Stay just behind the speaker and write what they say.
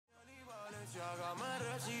Y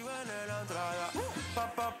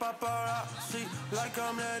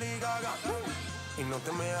no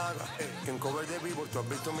te me hagas, que en cover de vivo tú has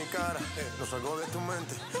visto mi cara, no salgo de tu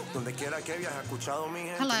mente, donde quiera que viajes, escuchado mi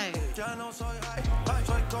gente. Hello.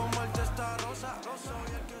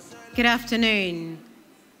 Good afternoon,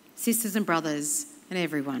 sisters and brothers and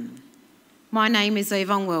everyone. My name is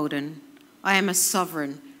Yvonne Weldon. I am a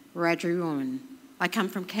sovereign Wiradjuri woman. I come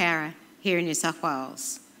from Cowra, here in New South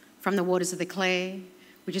Wales, from the waters of the Clare,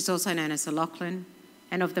 which is also known as the Lachlan,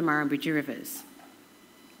 and of the Murrumbidgee rivers.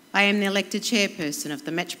 I am the elected chairperson of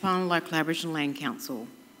the Metropolitan Local Aboriginal Land Council,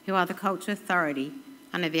 who are the culture authority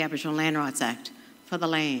under the Aboriginal Land Rights Act for the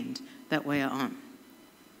land that we are on.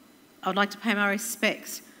 I would like to pay my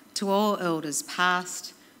respects to all elders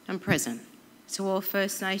past and present, to all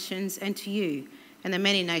First Nations and to you and the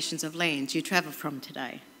many nations of lands you travel from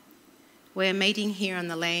today. We are meeting here on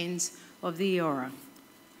the lands of the Eora.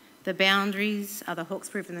 The boundaries are the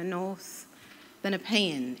Hawkesbury River in the north, the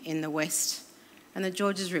Nepean in the west, and the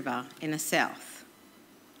Georges River in the south.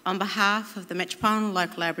 On behalf of the Metropolitan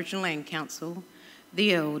Local Aboriginal Land Council,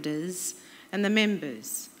 the elders and the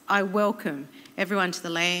members, I welcome everyone to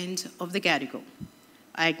the land of the Gadigal.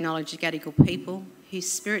 I acknowledge the Gadigal people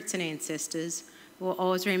whose spirits and ancestors will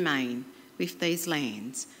always remain with these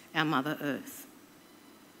lands, our Mother Earth.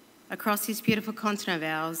 Across this beautiful continent of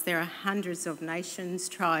ours, there are hundreds of nations,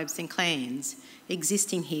 tribes and clans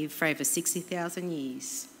existing here for over 60,000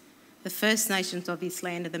 years. The First Nations of this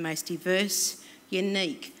land are the most diverse,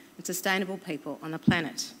 unique and sustainable people on the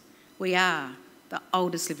planet. We are the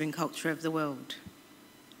oldest living culture of the world.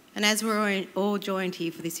 And as we're all joined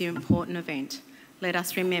here for this important event, let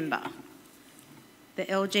us remember the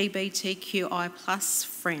LGBTQI plus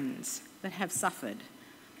friends that have suffered,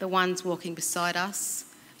 the ones walking beside us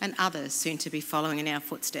and others soon to be following in our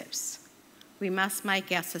footsteps. We must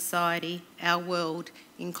make our society, our world,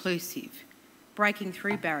 inclusive, breaking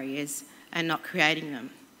through barriers and not creating them.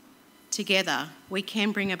 Together, we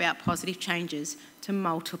can bring about positive changes to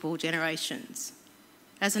multiple generations.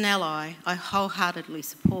 As an ally, I wholeheartedly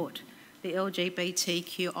support the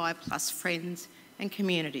LGBTQI plus friends and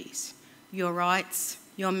communities. Your rights,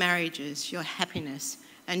 your marriages, your happiness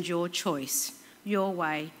and your choice, your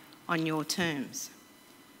way on your terms.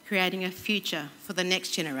 Creating a future for the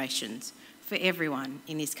next generations, for everyone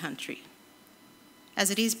in this country.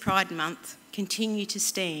 As it is Pride Month, continue to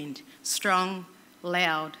stand strong,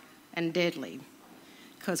 loud and deadly,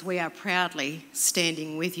 because we are proudly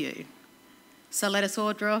standing with you. So let us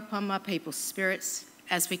all draw upon my people's spirits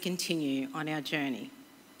as we continue on our journey.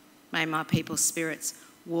 May my people's spirits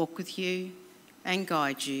walk with you and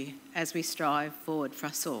guide you as we strive forward for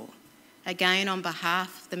us all. Again, on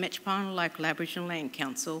behalf of the Metropolitan Local Aboriginal Land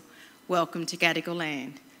Council, welcome to Gadigal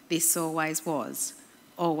land. This always was,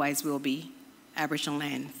 always will be Aboriginal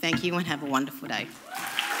land. Thank you and have a wonderful day.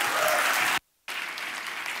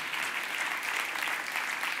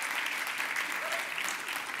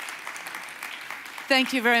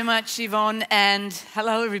 Thank you very much, Yvonne, and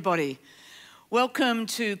hello, everybody. Welcome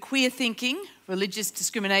to Queer Thinking, Religious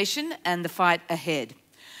Discrimination and the Fight Ahead.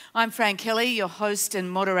 I'm Fran Kelly, your host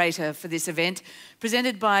and moderator for this event,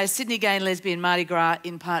 presented by Sydney Gay and Lesbian Mardi Gras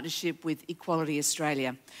in partnership with Equality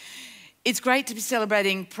Australia. It's great to be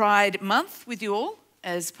celebrating Pride Month with you all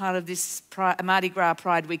as part of this Mardi Gras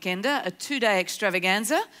Pride Weekender, a 2-day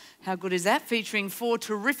extravaganza. How good is that? Featuring 4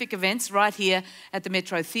 terrific events right here at the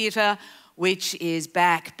Metro Theatre, which is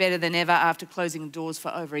back better than ever after closing doors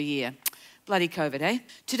for over a year. Bloody COVID, eh?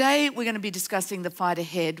 Today, we're going to be discussing the fight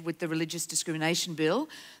ahead with the Religious Discrimination Bill.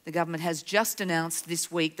 The government has just announced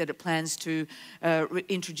this week that it plans to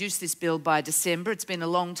introduce this bill by December. It's been a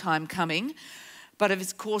long time coming. But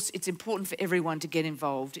of course, it's important for everyone to get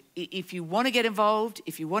involved. If you want to get involved,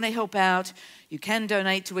 if you want to help out, you can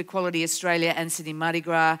donate to Equality Australia and Sydney Mardi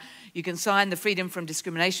Gras. You can sign the Freedom from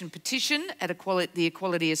Discrimination petition at the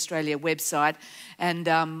Equality Australia website. And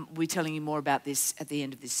we're telling you more about this at the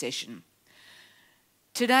end of this session.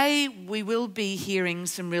 Today, we will be hearing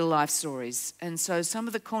some real-life stories, and so some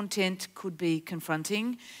of the content could be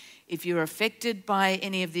confronting. If you're affected by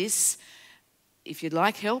any of this, if you'd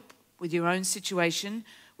like help with your own situation,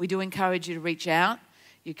 we do encourage you to reach out.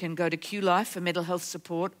 You can go to QLife for mental health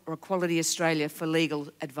support or Equality Australia for legal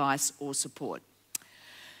advice or support.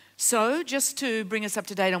 So, just to bring us up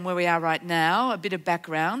to date on where we are right now, a bit of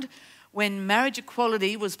background. When marriage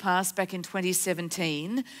equality was passed back in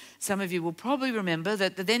 2017, some of you will probably remember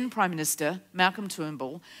that the then Prime Minister, Malcolm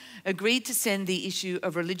Turnbull, agreed to send the issue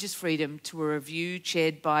of religious freedom to a review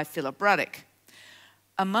chaired by Philip Ruddock.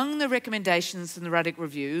 Among the recommendations from the Ruddock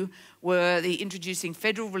Review were the introducing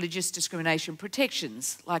federal religious discrimination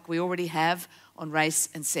protections, like we already have on race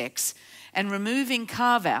and sex, and removing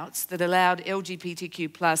carve-outs that allowed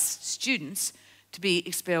LGBTQ+ students to be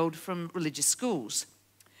expelled from religious schools.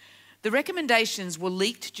 The recommendations were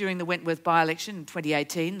leaked during the Wentworth by-election in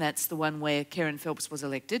 2018. That's the one where Kerryn Phelps was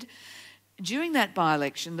elected. During that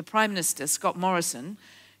by-election, the Prime Minister, Scott Morrison,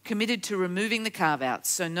 committed to removing the carve-outs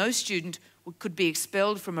so no student could be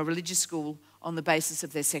expelled from a religious school on the basis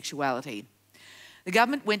of their sexuality. The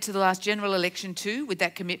government went to the last general election too with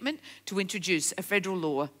that commitment to introduce a federal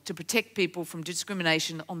law to protect people from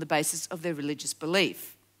discrimination on the basis of their religious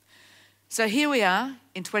belief. So here we are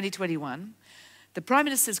in 2021. The Prime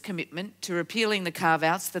Minister's commitment to repealing the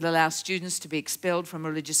carve-outs that allow students to be expelled from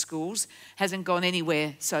religious schools hasn't gone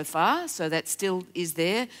anywhere so far, so that still is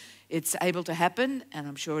there. It's able to happen, and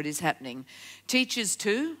I'm sure it is happening. Teachers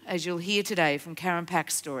too, as you'll hear today from Karen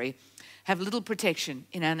Pack's story, have little protection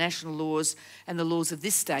in our national laws and the laws of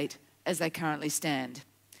this state as they currently stand.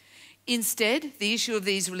 Instead, the issue of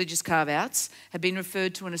these religious carve-outs have been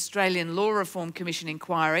referred to an Australian Law Reform Commission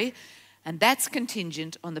inquiry, and that's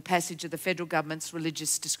contingent on the passage of the federal government's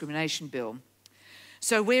religious discrimination bill.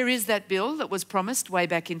 So where is that bill that was promised way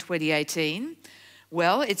back in 2018?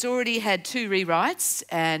 Well, it's already had 2 rewrites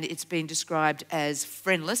and it's been described as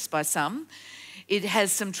friendless by some. It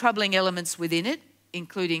has some troubling elements within it,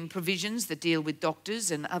 including provisions that deal with doctors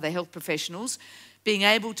and other health professionals being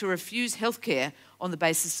able to refuse healthcare on the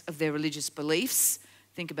basis of their religious beliefs.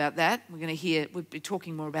 Think about that. We'll be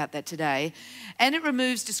talking more about that today. And it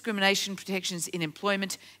removes discrimination protections in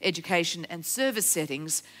employment, education and service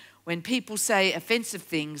settings when people say offensive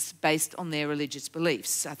things based on their religious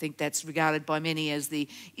beliefs. I think that's regarded by many as the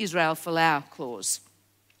Israel Folau clause.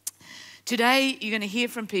 Today, you're going to hear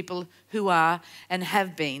from people who are and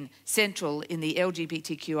have been central in the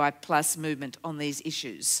LGBTQI+ movement on these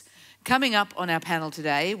issues. Coming up on our panel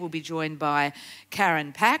today, we'll be joined by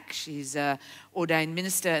Karen Pack. She's an ordained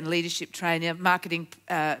minister and leadership trainer,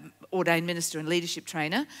 ordained minister and leadership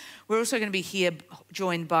trainer. We're also going to be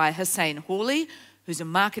joined by Ghassan Hawley, who's a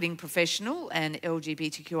marketing professional and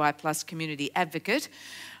LGBTQI+ community advocate.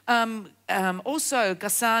 Also,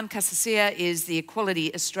 Ghassan Kassisieh is the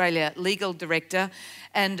Equality Australia Legal Director,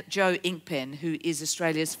 and Jo Inkpin, who is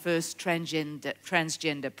Australia's first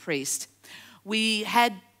transgender priest. We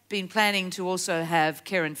had been planning to also have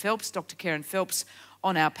Kerryn Phelps, Dr. Kerryn Phelps,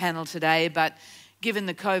 on our panel today, but given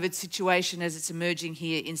the COVID situation as it's emerging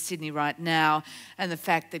here in Sydney right now, and the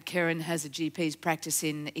fact that Kerryn has a GP's practice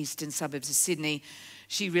in eastern suburbs of Sydney,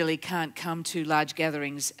 she really can't come to large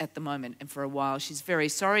gatherings at the moment and for a while. She's very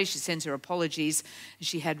sorry. She sends her apologies.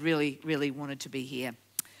 She had really, really wanted to be here.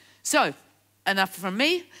 So, enough from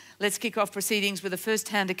me. Let's kick off proceedings with a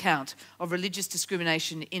first-hand account of religious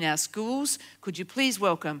discrimination in our schools. Could you please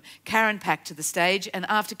welcome Karen Pack to the stage? And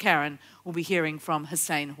after Karen, we'll be hearing from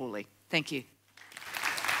Ghassan Hawley. Thank you.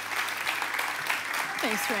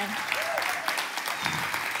 Thanks, Fran.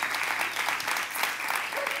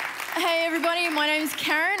 Hey everybody, my name's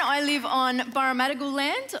Karen. I live on Barramadigal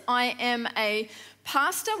land. I am a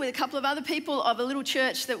pastor with a couple of other people of a little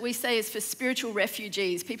church that we say is for spiritual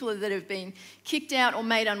refugees, people that have been kicked out or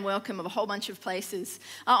made unwelcome of a whole bunch of places.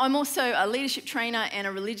 I'm also a leadership trainer and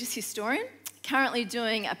a religious historian, currently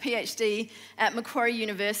doing a PhD at Macquarie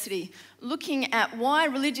University, looking at why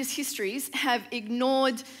religious histories have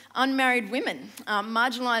ignored unmarried women,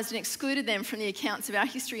 marginalised and excluded them from the accounts of our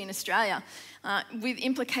history in Australia, with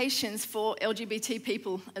implications for LGBT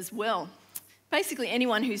people as well. Basically,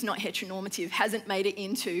 anyone who's not heteronormative hasn't made it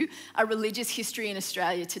into a religious history in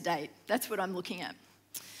Australia to date. That's what I'm looking at.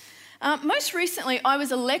 Most recently, I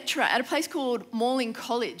was a lecturer at a place called Morling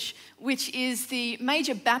College, which is the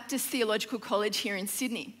major Baptist theological college here in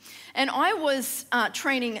Sydney. And I was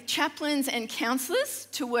training chaplains and counsellors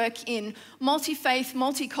to work in multi-faith,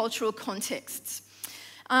 multicultural contexts.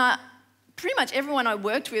 Pretty much everyone I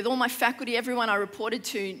worked with, all my faculty, everyone I reported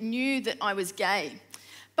to, knew that I was gay.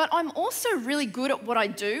 But I'm also really good at what I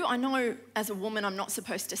do. I know as a woman I'm not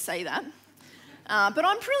supposed to say that. But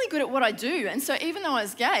I'm really good at what I do. And so even though I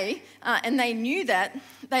was gay and they knew that,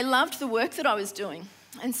 they loved the work that I was doing.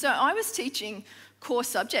 And so I was teaching core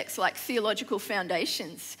subjects like theological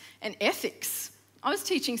foundations and ethics. I was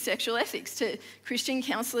teaching sexual ethics to Christian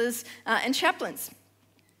counsellors and chaplains.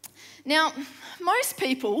 Now, most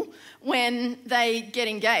people, when they get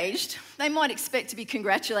engaged, they might expect to be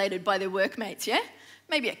congratulated by their workmates, yeah?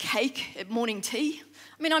 Maybe a cake at morning tea.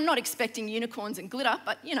 I mean, I'm not expecting unicorns and glitter,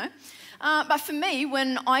 but you know. But for me,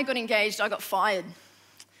 when I got engaged, I got fired.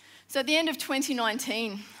 So at the end of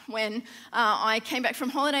 2019, when I came back from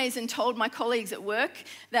holidays and told my colleagues at work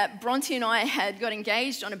that Bronte and I had got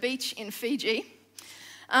engaged on a beach in Fiji,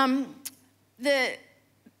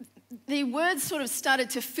 the words sort of started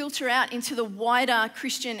to filter out into the wider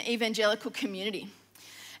Christian evangelical community.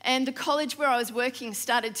 And the college where I was working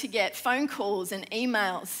started to get phone calls and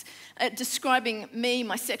emails describing me,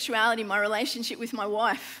 my sexuality, my relationship with my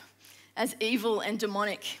wife as evil and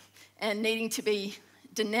demonic and needing to be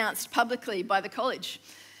denounced publicly by the college.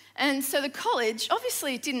 And so the college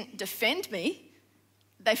obviously didn't defend me,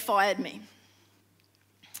 they fired me.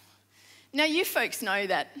 Now you folks know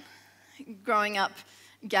that growing up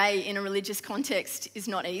gay in a religious context is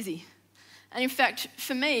not easy. And in fact,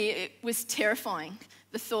 for me, it was terrifying,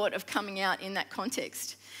 the thought of coming out in that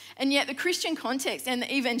context. And yet the Christian context and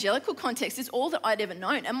the evangelical context is all that I'd ever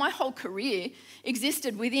known. And my whole career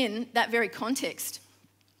existed within that very context.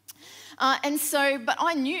 But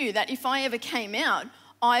I knew that if I ever came out,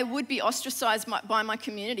 I would be ostracised by my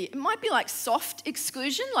community. It might be like soft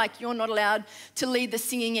exclusion, like you're not allowed to lead the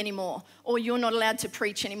singing anymore, or you're not allowed to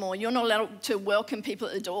preach anymore, you're not allowed to welcome people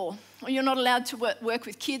at the door, or you're not allowed to work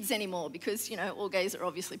with kids anymore because, you know, all gays are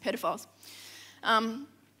obviously pedophiles.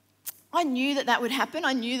 I knew that would happen.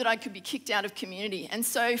 I knew that I could be kicked out of community. And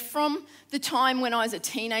so from the time when I was a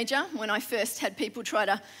teenager, when I first had people try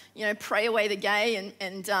to, you know, pray away the gay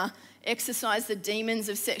and exorcise the demons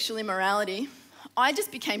of sexual immorality, I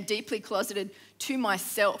just became deeply closeted to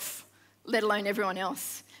myself, let alone everyone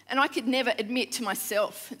else. And I could never admit to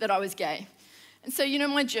myself that I was gay. And so, you know,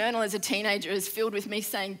 my journal as a teenager is filled with me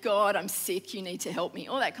saying, God, I'm sick, you need to help me,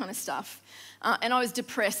 all that kind of stuff. And I was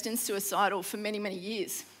depressed and suicidal for many, many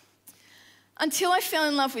years. Until I fell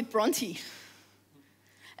in love with Bronte.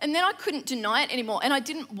 And then I couldn't deny it anymore, and I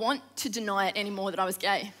didn't want to deny it anymore that I was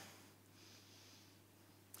gay.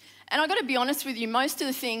 And I've got to be honest with you, most of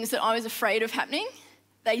the things that I was afraid of happening,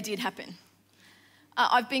 they did happen.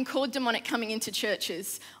 I've been called demonic coming into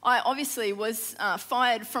churches. I obviously was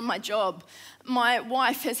fired from my job. My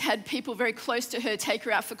wife has had people very close to her take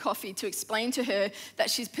her out for coffee to explain to her that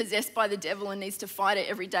she's possessed by the devil and needs to fight it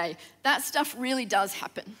every day. That stuff really does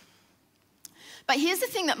happen. But here's the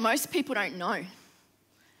thing that most people don't know.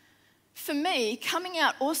 For me, coming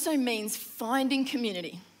out also means finding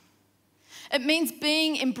community. It means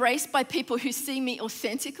being embraced by people who see me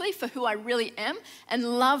authentically for who I really am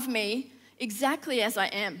and love me exactly as I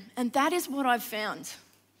am. And that is what I've found.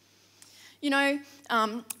 You know,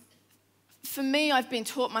 for me, I've been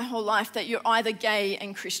taught my whole life that you're either gay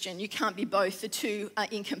and Christian. You can't be both. The two are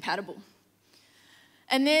incompatible.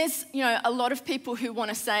 And there's, you know, a lot of people who want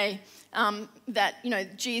to say that, you know,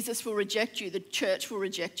 Jesus will reject you, the church will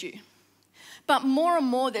reject you. But more and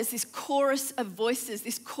more, there's this chorus of voices,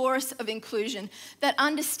 this chorus of inclusion that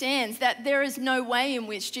understands that there is no way in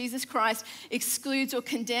which Jesus Christ excludes or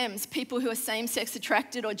condemns people who are same-sex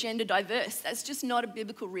attracted or gender diverse. That's just not a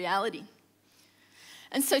biblical reality.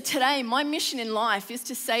 And so today, my mission in life is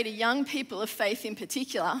to say to young people of faith in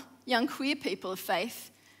particular, young queer people of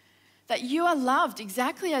faith, that you are loved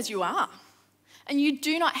exactly as you are. And you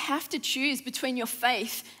do not have to choose between your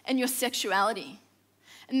faith and your sexuality.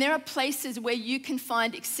 And there are places where you can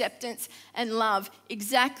find acceptance and love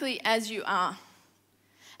exactly as you are.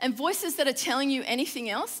 And voices that are telling you anything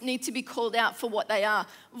else need to be called out for what they are.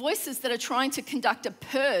 Voices that are trying to conduct a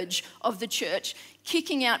purge of the church,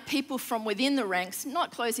 kicking out people from within the ranks,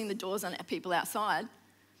 not closing the doors on people outside.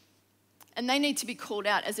 And they need to be called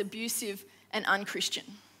out as abusive and unchristian.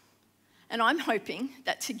 And I'm hoping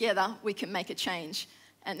that together we can make a change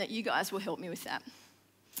and that you guys will help me with that.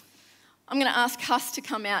 I'm going to ask Huss to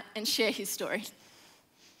come out and share his story.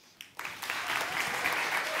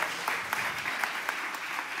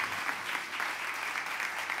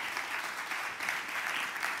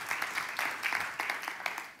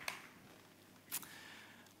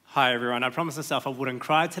 Hi everyone, I promised myself I wouldn't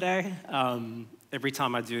cry today. Every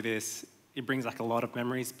time I do this, it brings like a lot of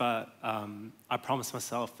memories, but I promised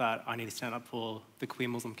myself that I need to stand up for the queer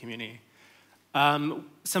Muslim community.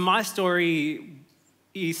 So my story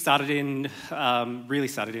really started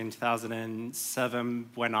in 2007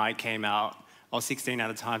 when I came out. I was 16 at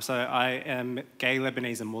the time, so I am gay,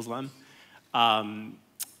 Lebanese and Muslim. Born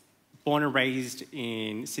and raised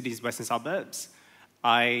in Sydney's western suburbs.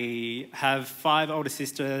 I have 5 older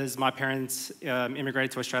sisters. My parents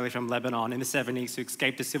immigrated to Australia from Lebanon in the 70s to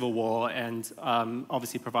escape the civil war and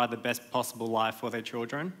obviously provide the best possible life for their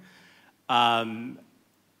children.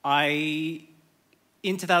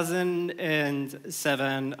 In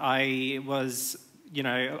 2007, I was, you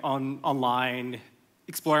know, online,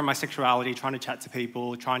 exploring my sexuality, trying to chat to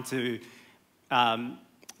people, trying to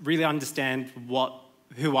really understand what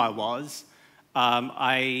who I was.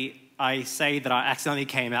 I say that I accidentally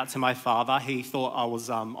came out to my father. He thought I was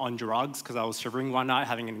on drugs because I was shivering one night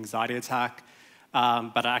having an anxiety attack.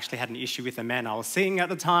 But I actually had an issue with a man I was seeing at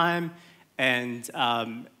the time. And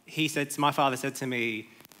my father said to me,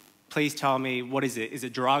 please tell me, what is it? Is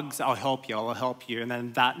it drugs? I'll help you. And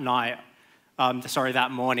then that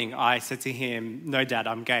morning, I said to him, no, Dad,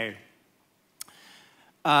 I'm gay.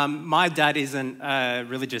 My dad isn't a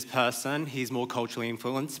religious person. He's more culturally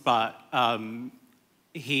influenced, but those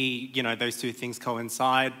two things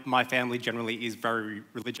coincide. My family generally is very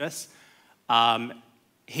religious.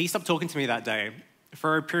 He stopped talking to me that day.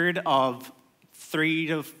 For a period of 3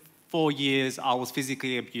 to 4 years, I was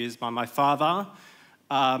physically abused by my father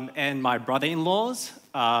and my brother-in-laws.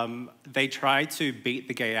 They tried to beat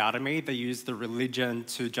the gay out of me. They used the religion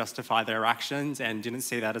to justify their actions and didn't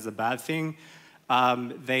see that as a bad thing.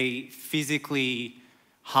 They physically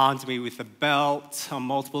harmed me with a belt on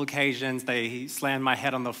multiple occasions. They slammed my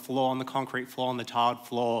head on the floor, on the concrete floor, on the tiled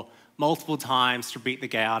floor, multiple times to beat the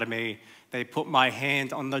gay out of me. They put my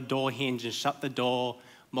hand on the door hinge and shut the door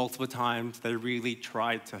multiple times. They really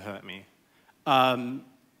tried to hurt me.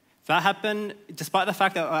 That happened, despite the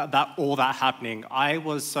fact that all that happening, I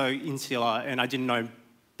was so insular and I didn't know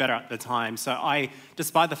better at the time. So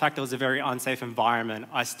despite the fact it was a very unsafe environment,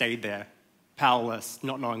 I stayed there, powerless,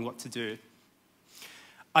 not knowing what to do.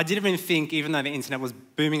 I didn't even think, even though the internet was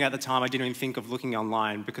booming at the time, I didn't even think of looking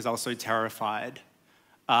online because I was so terrified.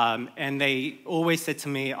 And they always said to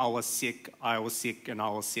me, I was sick, and I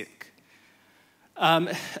was sick.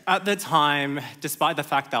 At the time, despite the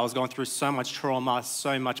fact that I was going through so much trauma,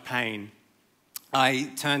 so much pain, I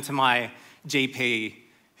turned to my GP,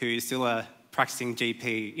 who is still a practicing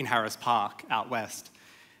GP in Harris Park out west.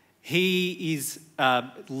 He is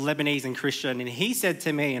Lebanese and Christian, and he said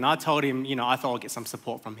to me, and I told him, I thought I'd get some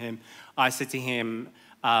support from him. I said to him,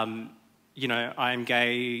 I am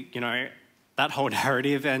gay, that whole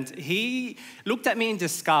narrative. And he looked at me in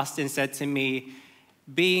disgust and said to me,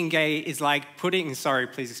 being gay is like sorry,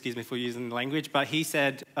 please excuse me for using the language, but he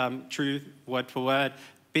said, true word for word,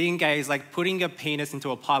 being gay is like putting a penis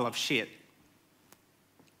into a pile of shit.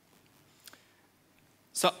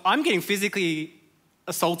 So I'm getting physically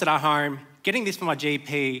assaulted at home, getting this from my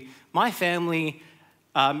GP. My family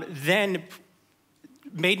then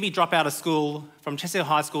made me drop out of school from Kassisieh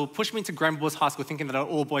High School, pushed me into Granville's High School, thinking that an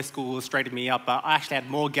all-boys school was straightened me up, but I actually had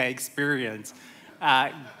more gay experience.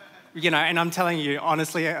 And I'm telling you,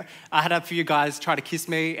 honestly, I had a few guys try to kiss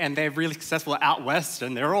me, and they're really successful out west,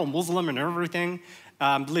 and they're all Muslim and everything,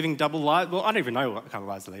 living double lives. Well, I don't even know what kind of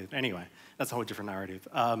lives they live. Anyway, that's a whole different narrative.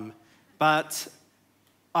 But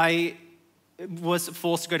I was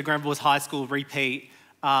forced to go to Granville's High School, repeat,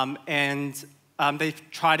 and they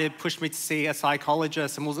tried to push me to see a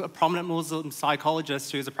psychologist, a prominent Muslim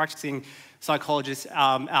psychologist who's a practicing psychologist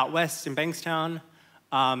out west in Bankstown,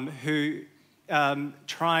 who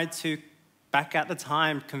tried to, back at the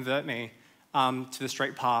time, convert me to the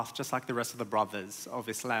straight path, just like the rest of the brothers of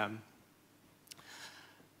Islam.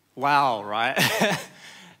 Wow, right?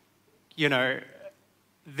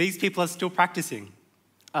 These people are still practicing.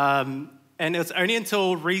 And it was only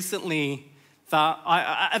until recently that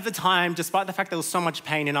at the time, despite the fact there was so much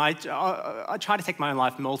pain, and I tried to take my own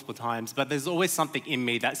life multiple times, but there's always something in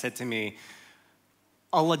me that said to me,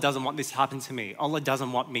 Allah doesn't want this to happen to me. Allah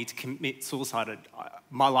doesn't want me to commit suicide.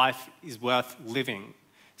 My life is worth living.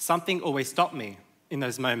 Something always stopped me in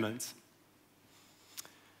those moments.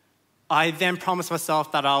 I then promised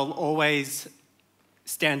myself that I'll always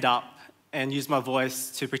stand up and use my voice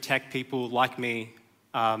to protect people like me,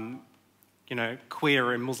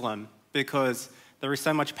 queer and Muslim, because there is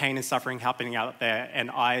so much pain and suffering happening out there,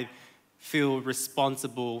 and I feel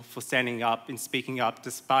responsible for standing up and speaking up,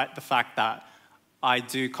 despite the fact that I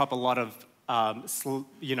do cop a lot of, a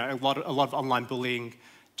lot of online bullying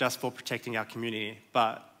just for protecting our community.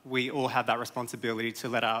 But we all have that responsibility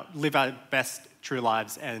to live our best true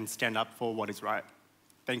lives and stand up for what is right.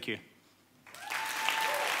 Thank you.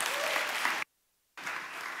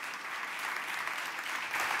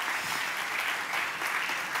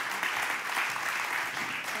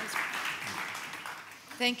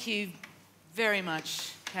 Thank you very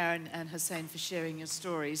much, Karen and Ghassan, for sharing your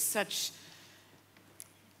stories. Such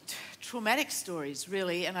traumatic stories,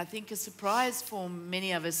 really, and I think a surprise for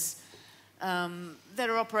many of us that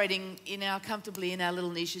are operating comfortably in our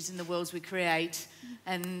little niches in the worlds we create,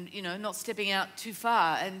 and not stepping out too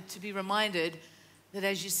far, and to be reminded that,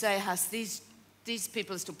 as you say, Huss, these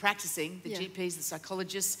people are still practicing, the GPs, the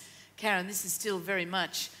psychologists. Karen, this is still very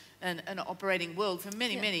much an operating world for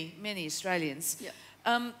many Australians. Yeah.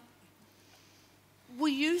 Were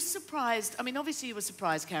you surprised? I mean, obviously you were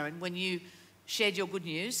surprised, Karen, when you shared your good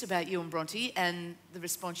news about you and Bronte and the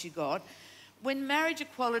response you got. When marriage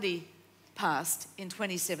equality passed in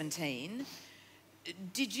 2017,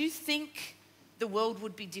 did you think the world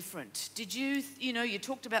would be different? Did you, you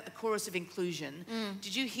talked about the chorus of inclusion.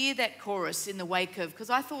 Did you hear that chorus in the wake of, because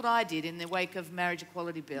I thought I did, in the wake of marriage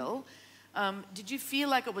equality bill? Did you feel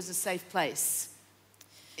like it was a safe place?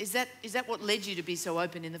 Is that what led you to be so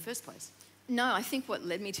open in the first place? No, I think what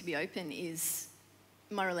led me to be open is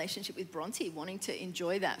my relationship with Bronte, wanting to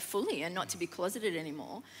enjoy that fully and not to be closeted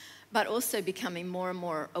anymore, but also becoming more and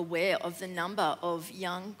more aware of the number of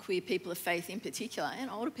young queer people of faith in particular, and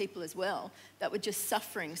older people as well, that were just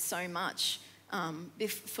suffering so much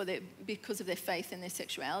because of their faith and their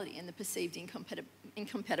sexuality and the perceived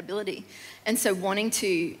incompatibility. And so wanting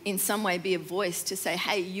to, in some way, be a voice to say,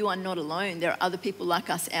 hey, you are not alone, there are other people like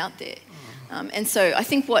us out there. And so I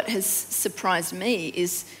think what has surprised me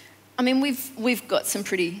is, I mean, we've got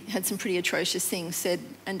had some pretty atrocious things said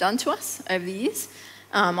and done to us over the years.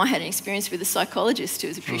 I had an experience with a psychologist who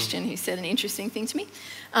was a Christian who said an interesting thing to me.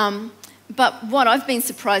 But what I've been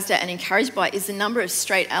surprised at and encouraged by is the number of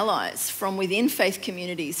straight allies from within faith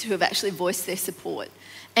communities who have actually voiced their support.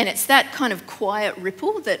 And it's that kind of quiet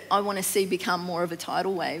ripple that I want to see become more of a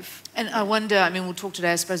tidal wave. And I wonder, I mean, we'll talk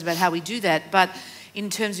today, I suppose, about how we do that, but in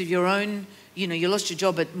terms of your own, you lost your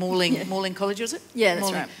job at Morling College, was it? Yeah,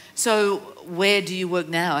 that's right. So where do you work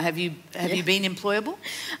now? Have you been employable?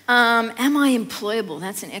 Am I employable?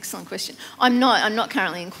 That's an excellent question. I'm not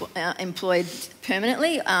currently employed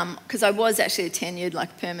permanently because I was actually a tenured,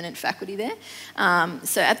 permanent faculty there.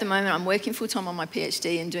 So at the moment, I'm working full-time on my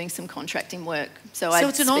PhD and doing some contracting work. So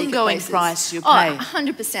it's an ongoing price you pay? Oh,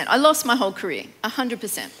 100%. I lost my whole career,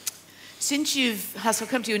 100%. Since I'll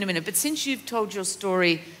come to you in a minute, but since you've told your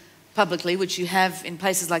story publicly, which you have in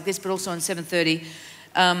places like this, but also on 7:30,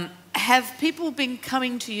 have people been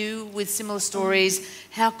coming to you with similar stories?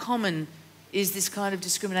 How common is this kind of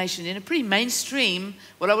discrimination in a pretty mainstream,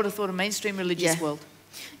 what I would have thought a mainstream religious world?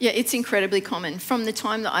 Yeah, it's incredibly common. From the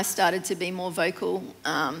time that I started to be more vocal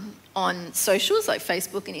on socials like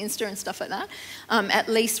Facebook and Insta and stuff like that, at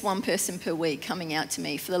least one person per week coming out to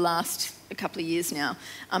me for the last a couple of years now,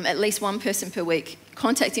 at least one person per week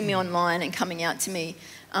contacting me online and coming out to me,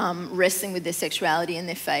 wrestling with their sexuality and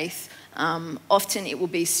their faith. Often it will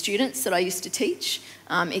be students that I used to teach.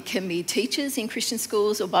 It can be teachers in Christian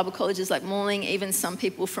schools or Bible colleges like Morling, even some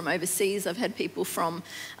people from overseas. I've had people from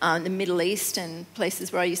the Middle East and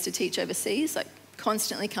places where I used to teach overseas,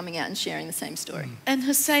 constantly coming out and sharing the same story. And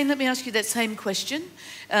Ghassan, let me ask you that same question.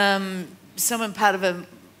 Someone part of a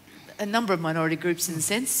number of minority groups in the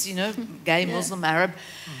sense, gay, Muslim, Arab.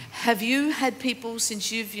 Have you had people,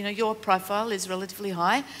 since your profile is relatively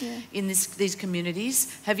high in these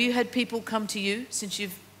communities, have you had people come to you since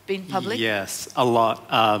you've been public? Yes, a lot.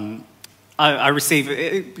 I receive,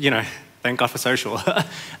 thank God for social.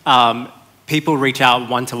 People reach out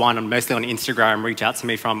one-to-one, and mostly on Instagram, reach out to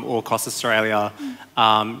me from all across Australia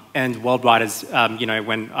and worldwide as,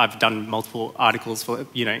 when I've done multiple articles for,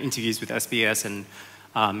 interviews with SBS and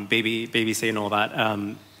BBC and all that.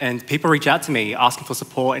 And people reach out to me asking for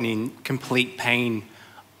support and in complete pain.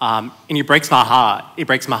 And it breaks my heart. It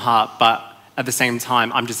breaks my heart. But at the same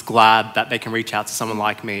time, I'm just glad that they can reach out to someone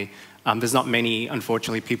like me. There's not many,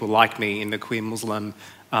 unfortunately, people like me in the queer Muslim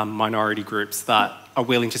minority groups that are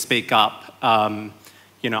willing to speak up.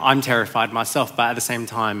 I'm terrified myself, but at the same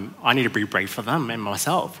time, I need to be brave for them and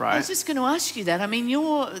myself, right? I was just going to ask you that. I mean,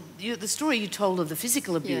 the story you told of the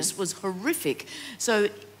physical abuse was horrific. So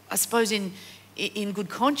I suppose in good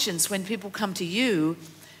conscience, when people come to you,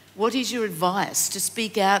 what is your advice? To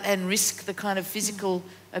speak out and risk the kind of physical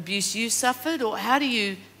abuse you suffered? Or how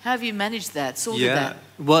have you managed that, sorted that?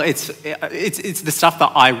 Well, it's the stuff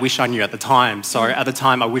that I wish I knew at the time. So at the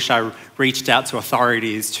time, I wish I reached out to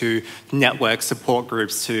authorities, to network support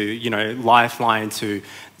groups, to, Lifeline, to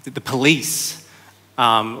the police,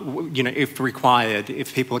 if required,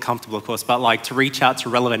 if people are comfortable, of course, but to reach out to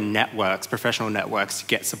relevant networks, professional networks to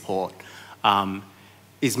get support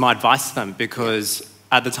is my advice to them, because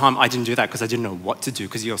at the time I didn't do that because I didn't know what to do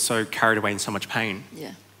because you're so carried away in so much pain.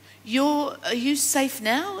 Yeah. Are you safe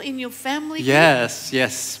now in your family?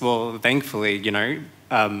 Yes. Well, thankfully,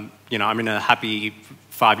 I'm in a happy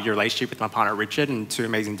 5-year relationship with my partner Richard and 2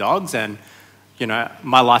 amazing dogs, and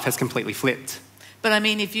my life has completely flipped. But I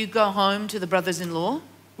mean, if you go home to the brothers-in-law?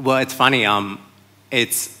 Well, it's funny. My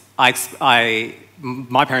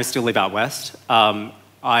parents still live out west.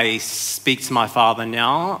 I speak to my father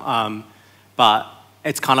now, but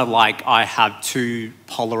it's kind of like I have 2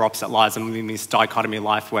 polar opposite lives. I'm living this dichotomy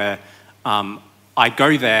life where I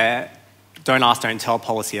go there don't ask, don't tell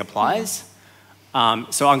policy applies.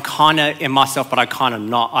 So I'm kind of in myself, but I kind of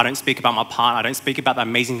not. I don't speak about my partner. I don't speak about the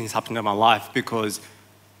amazing things happening in my life because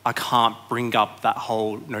I can't bring up that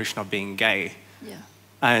whole notion of being gay. Yeah.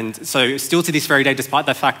 And so still to this very day, despite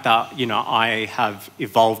the fact that, you know, I have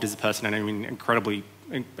evolved as a person and I'm in an incredibly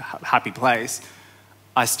happy place,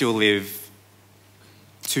 I still live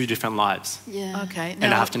 2 different lives. Yeah. Okay.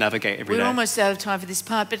 And I have to navigate every day. We're almost out of time for this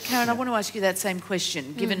part, but Karen, I want to ask you that same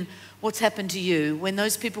question. Given what's happened to you, when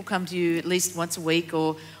those people come to you at least once a week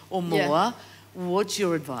or more, what's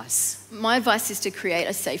your advice? My advice is to create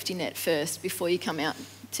a safety net first before you come out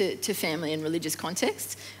to family and religious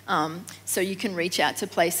contexts. So you can reach out to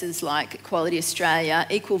places like Equality Australia,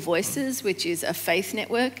 Equal Voices, which is a faith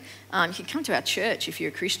network. You can come to our church if you're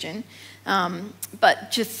a Christian.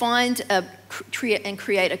 But to find and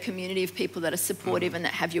create a community of people that are supportive and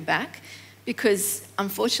that have your back, because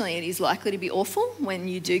unfortunately it is likely to be awful when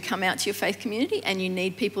you do come out to your faith community, and you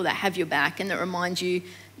need people that have your back and that remind you,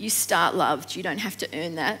 you start loved. You don't have to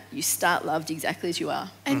earn that. You start loved exactly as you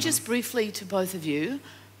are. And just briefly to both of you,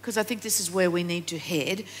 because I think this is where we need to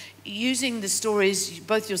head, using the stories,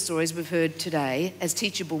 both your stories we've heard today, as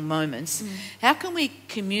teachable moments, how can we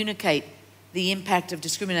communicate the impact of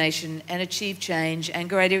discrimination and achieve change and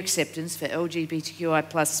greater acceptance for LGBTQI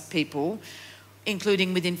plus people,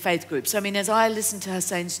 including within faith groups? I mean, as I listened to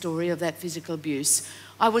Ghassan's story of that physical abuse,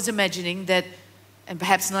 I was imagining that, and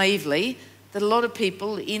perhaps naively, that a lot of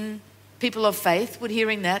people of faith would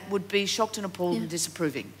hearing that would be shocked and appalled and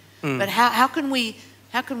disapproving. But how can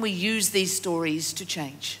we use these stories to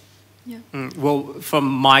change? Yeah. Well, from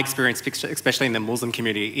my experience, especially in the Muslim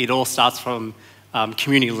community, it all starts from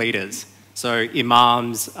community leaders. So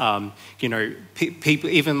imams, you know, people,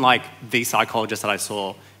 even like the psychologist that I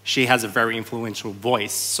saw, she has a very influential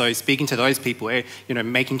voice. So speaking to those people, you know,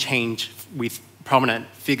 making change with prominent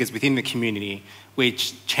figures within the community,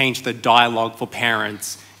 which changed the dialogue for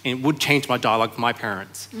parents, and it would change my dialogue for my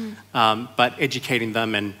parents, but educating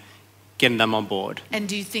them and getting them on board. And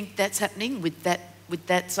do you think that's happening with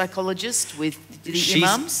that psychologist, with the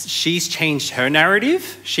imams? She's changed her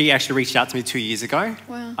narrative. She actually reached out to me 2 years ago.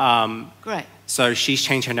 Wow. Great. So she's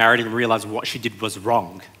changed her narrative and realised what she did was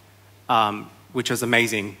wrong, which was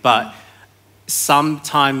amazing. But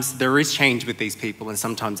sometimes there is change with these people and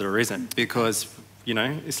sometimes there isn't, because, you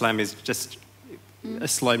know, Islam is just a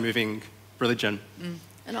slow-moving religion.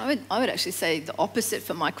 And I would actually say the opposite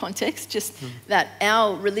for my context, just that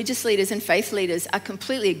our religious leaders and faith leaders are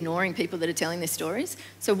completely ignoring people that are telling their stories.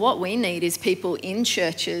 So what we need is people in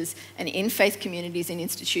churches and in faith communities and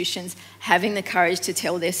institutions having the courage to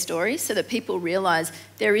tell their stories, so that people realise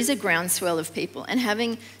there is a groundswell of people, and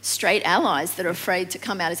having straight allies that are afraid to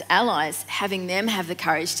come out as allies, having them have the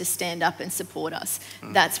courage to stand up and support us.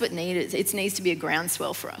 That's what needed. It needs to be a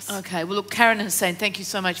groundswell for us. Okay, well look, Karen and Ghassan, thank you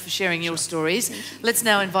so much for sharing your stories. Let's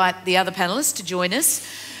now invite the other panellists to join us.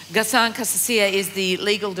 Ghassan Kassisieh is the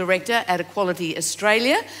Legal Director at Equality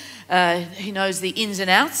Australia. He knows the ins and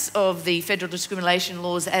outs of the federal discrimination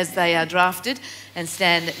laws as they are drafted and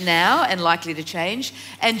stand now and likely to change.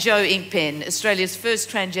 And Jo Inkpin, Australia's first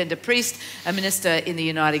transgender priest, a minister in the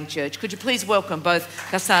Uniting Church. Could you please welcome both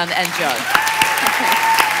Ghassan and Jo?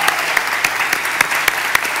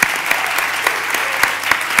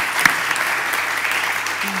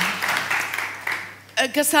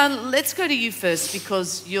 Ghassan, let's go to you first,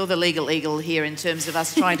 because you're the legal eagle here in terms of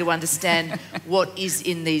us trying to understand what is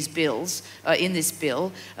in these bills, in this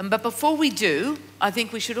bill. But before we do, I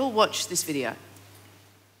think we should all watch this video.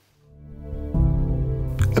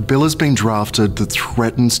 A bill has been drafted that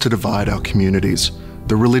threatens to divide our communities.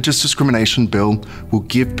 The Religious Discrimination Bill will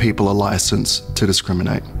give people a licence to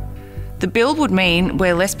discriminate. The bill would mean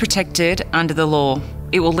we're less protected under the law.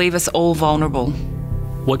 It will leave us all vulnerable.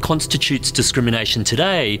 What constitutes discrimination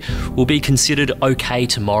today will be considered okay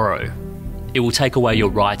tomorrow. It will take away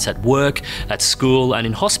your rights at work, at school and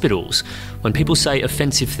in hospitals when people say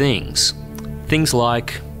offensive things. Things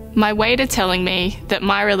like, my waiter telling me that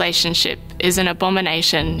my relationship is an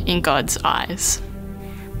abomination in God's eyes.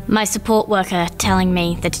 My support worker telling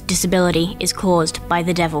me that disability is caused by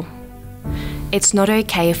the devil. It's not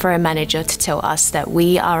okay for a manager to tell us that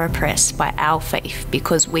we are oppressed by our faith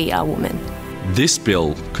because we are women. This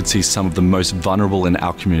bill could see some of the most vulnerable in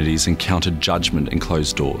our communities encounter judgment and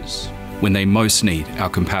closed doors, when they most need our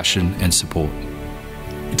compassion and support.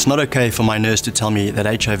 It's not okay for my nurse to tell me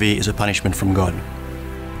that HIV is a punishment from God.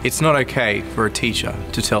 It's not okay for a teacher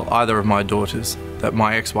to tell either of my daughters that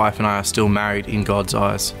my ex-wife and I are still married in God's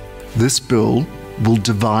eyes. This bill will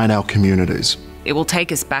divide our communities. It will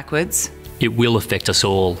take us backwards. It will affect us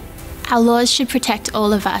all. Our laws should protect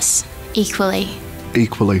all of us equally.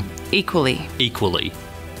 Equally. Equally. Equally.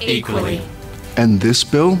 Equally. And this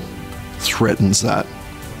bill threatens that.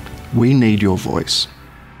 We need your voice.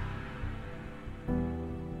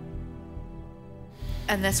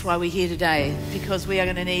 And that's why we're here today, because we are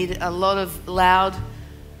going to need a lot of loud,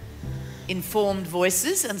 informed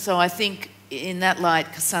voices. And so I think in that light,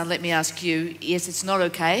 Ghassan, let me ask you, yes, it's not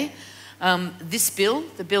okay. This bill,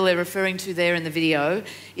 the bill they're referring to there in the video,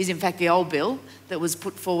 is in fact the old bill that was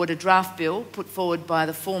put forward, a draft bill put forward by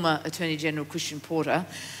the former Attorney General Christian Porter.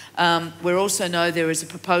 We also know there is a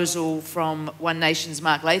proposal from One Nation's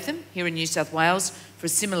Mark Latham here in New South Wales for a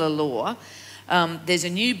similar law. There's a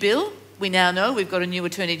new bill. We now know we've got a new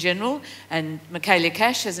Attorney General, and Michaela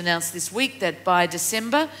Cash has announced this week that by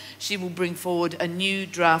December she will bring forward a new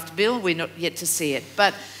draft bill. We're not yet to see it.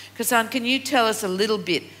 But Ghassan, can you tell us a little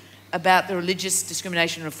bit about the religious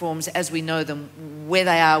discrimination reforms as we know them, where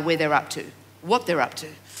they are, where they're up to, what they're up to?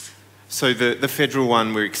 So the federal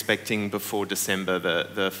one, we're expecting before December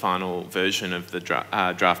the final version of the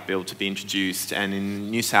draft bill to be introduced. And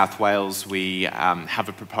in New South Wales, we have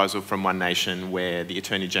a proposal from One Nation where the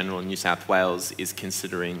Attorney General in New South Wales is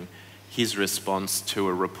considering his response to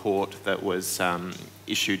a report that was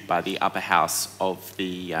issued by the upper house of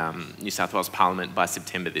the New South Wales Parliament by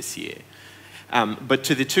September this year. But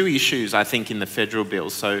to the two issues, I think, in the federal bill,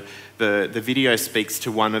 so the video speaks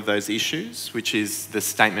to one of those issues, which is the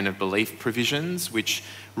statement of belief provisions, which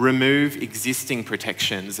remove existing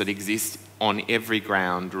protections that exist on every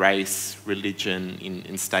ground: race, religion,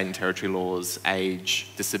 in state and territory laws, age,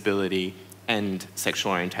 disability, and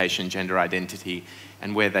sexual orientation, gender identity,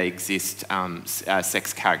 and where they exist,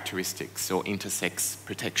 sex characteristics or intersex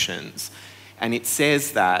protections. And it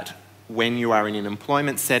says that when you are in an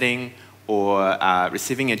employment setting or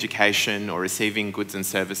receiving education or receiving goods and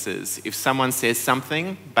services, if someone says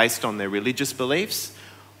something based on their religious beliefs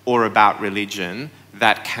or about religion,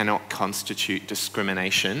 that cannot constitute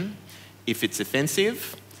discrimination if it's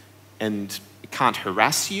offensive, and it can't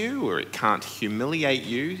harass you or it can't humiliate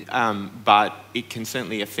you, but it can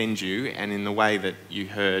certainly offend you, and in the way that you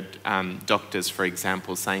heard doctors, for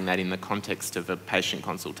example, saying that in the context of a patient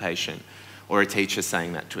consultation, or a teacher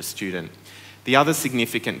saying that to a student. The other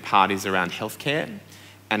significant part is around healthcare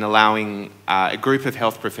and allowing a group of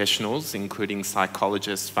health professionals, including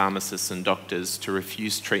psychologists, pharmacists and doctors, to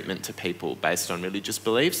refuse treatment to people based on religious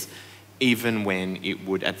beliefs, even when it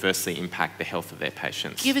would adversely impact the health of their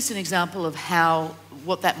patients. Give us an example of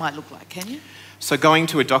what that might look like, can you? So going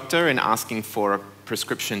to a doctor and asking for a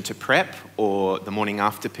prescription to PrEP or the morning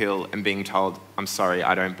after pill and being told, I'm sorry,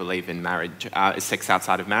 I don't believe in marriage, sex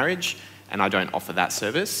outside of marriage, and I don't offer that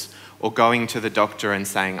service. Or going to the doctor and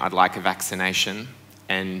saying, I'd like a vaccination,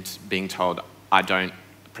 and being told, I don't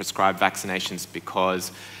prescribe vaccinations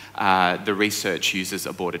because the research uses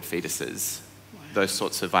aborted fetuses. Wow. Those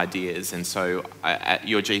sorts of ideas. And so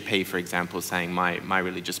your GP, for example, saying my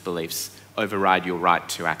religious beliefs override your right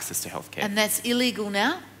to access to healthcare. And that's illegal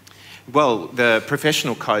now? Well, the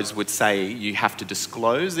professional codes would say you have to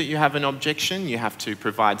disclose that you have an objection, you have to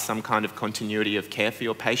provide some kind of continuity of care for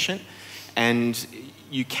your patient, and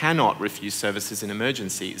you cannot refuse services in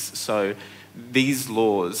emergencies. So these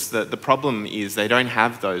laws, the problem is they don't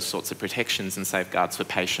have those sorts of protections and safeguards for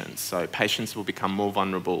patients. So patients will become more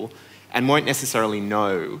vulnerable and won't necessarily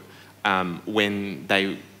know when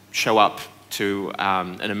they show up to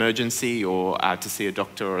an emergency or to see a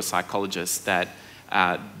doctor or a psychologist that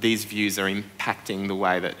these views are impacting the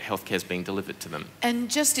way that healthcare is being delivered to them.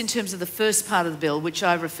 And just in terms of the first part of the bill, which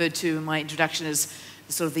I referred to in my introduction as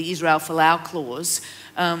sort of the Israel Folau clause,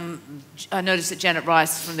 I noticed that Janet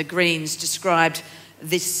Rice from the Greens described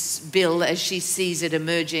this bill, as she sees it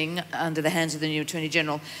emerging under the hands of the new Attorney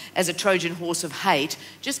General, as a Trojan horse of hate.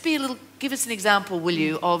 Just give us an example, will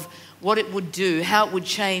you, of what it would do, how it would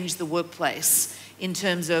change the workplace in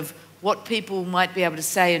terms of what people might be able to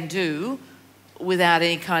say and do without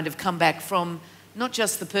any kind of comeback from not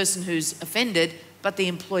just the person who's offended, but the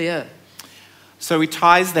employer. So it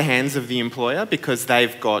ties the hands of the employer because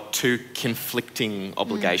they've got two conflicting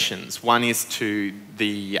obligations. One is to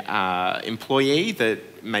the employee,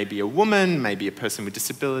 that may be a woman, maybe a person with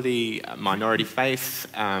disability, a minority faith,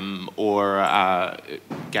 or a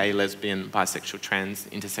gay, lesbian, bisexual, trans,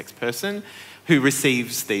 intersex person who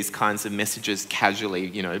receives these kinds of messages casually,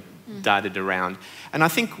 darted around. And I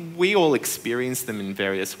think we all experience them in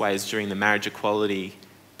various ways during the marriage equality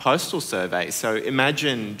postal survey. So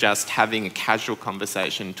imagine just having a casual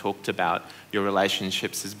conversation talked about your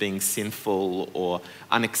relationships as being sinful or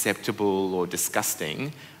unacceptable or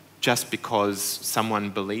disgusting just because someone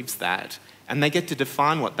believes that, and they get to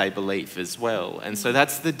define what they believe as well. And so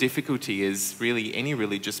that's the difficulty, is really any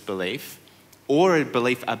religious belief or a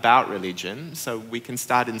belief about religion, so we can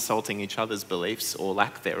start insulting each other's beliefs or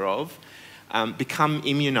lack thereof, become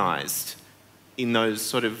immunised in those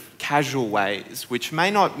sort of casual ways, which may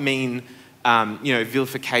not mean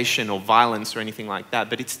vilification or violence or anything like that,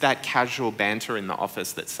 but it's that casual banter in the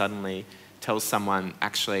office that suddenly tells someone,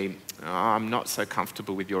 actually, I'm not so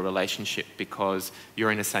comfortable with your relationship because you're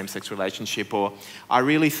in a same-sex relationship, or I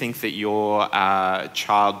really think that your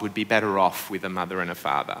child would be better off with a mother and a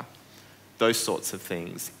father. Those sorts of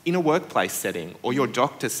things. In a workplace setting, or your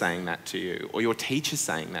doctor saying that to you, or your teacher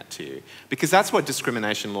saying that to you, because that's what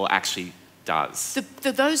discrimination law actually does.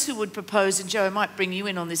 Those who would propose, and Jo, I might bring you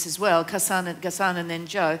in on this as well, Ghassan and then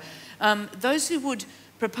Jo, those who would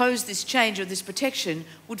propose this change or this protection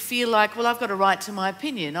would feel like, well, I've got a right to my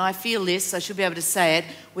opinion. I feel this, I should be able to say it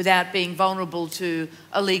without being vulnerable to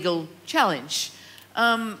a legal challenge.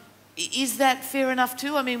 Is that fair enough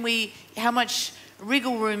too? I mean, how much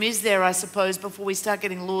wriggle room is there, I suppose, before we start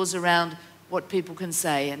getting laws around what people can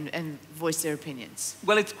say and voice their opinions?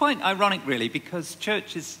 Well, it's quite ironic, really, because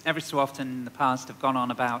churches every so often in the past have gone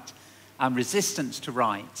on about resistance to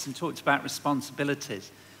rights and talked about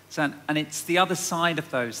responsibilities. So, and it's the other side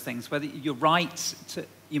of those things, whether your rights to,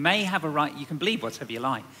 you may have a right, you can believe whatever you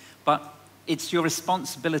like, but it's your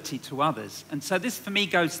responsibility to others. And so this, for me,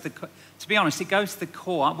 goes to be honest, it goes to the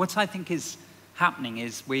core. What I think is happening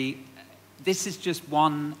is this is just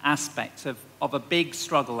one aspect of a big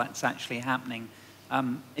struggle that's actually happening,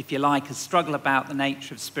 if you like, a struggle about the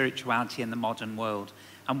nature of spirituality in the modern world.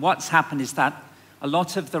 And what's happened is that a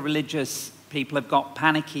lot of the religious people have got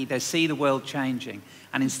panicky, they see the world changing,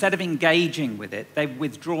 and instead of engaging with it, they're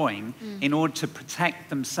withdrawing in order to protect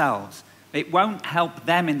themselves. It won't help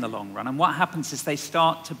them in the long run, and what happens is they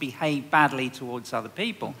start to behave badly towards other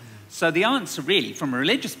people. So the answer really, from a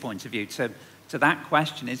religious point of view, to that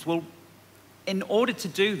question is, well, in order to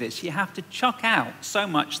do this, you have to chuck out so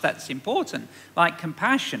much that's important, like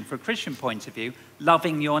compassion, for a Christian point of view,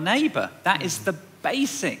 loving your neighbour. That is the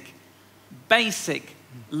basic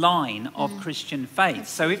line of Christian faith.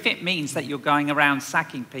 So if it means that you're going around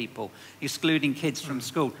sacking people, excluding kids from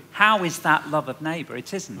school, how is that love of neighbour?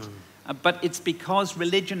 It isn't. But it's because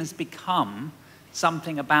religion has become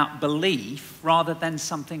something about belief rather than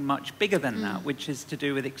something much bigger than that, which is to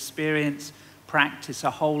do with experience, practice,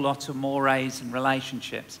 a whole lot of mores and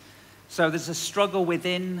relationships. So there's a struggle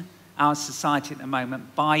within our society at the moment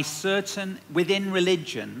within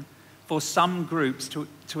religion, for some groups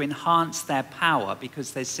to enhance their power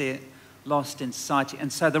because they see it lost in society.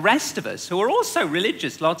 And so the rest of us, who are also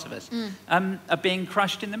religious, lots of us, are being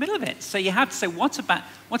crushed in the middle of it. So you have to say, what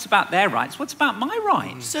about their rights? What's about my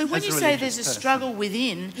rights? So when you say there's a struggle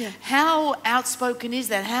within, how outspoken is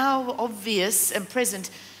that? How obvious and present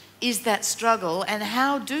is that struggle? And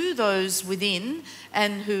how do those within,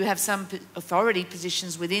 and who have some authority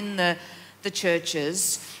positions within the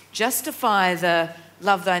churches, justify the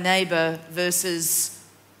love thy neighbour versus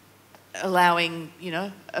allowing,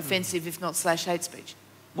 offensive, if not /hate speech?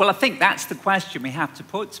 Well, I think that's the question we have to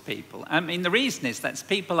put to people. I mean, the reason is that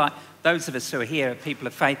people like those of us who are here, people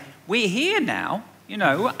of faith, we're here now,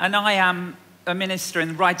 and I am a minister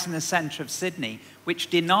right in the centre of Sydney, which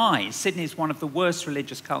denies, Sydney is one of the worst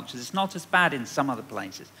religious cultures, it's not as bad in some other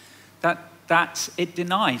places, that it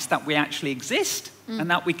denies that we actually exist and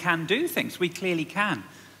that we can do things. We clearly can.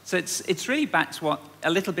 So it's really back to a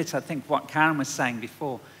little bit, I think, what Karen was saying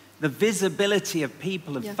before. The visibility of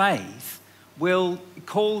people of faith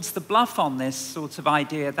calls the bluff on this sort of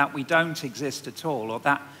idea that we don't exist at all or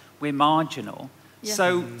that we're marginal. Yeah.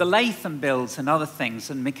 So the Latham bills and other things,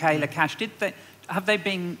 and Michaela Cash, have they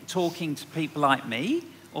been talking to people like me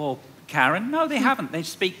or Karen? No, they haven't. They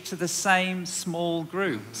speak to the same small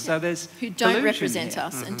group. So there's who don't represent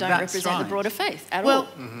us and don't represent the broader faith at all. Well,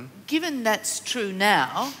 given that's true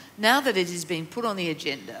now that it is being put on the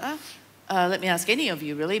agenda, let me ask any of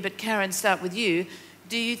you really, but Karen, start with you.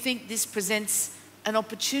 Do you think this presents an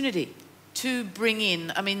opportunity to bring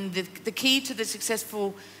in, I mean, the key to the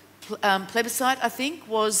successful plebiscite, I think,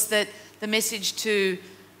 was that the message to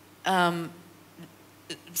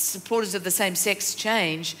supporters of the same-sex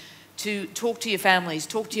change to talk to your families,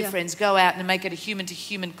 talk to your friends, go out and make it a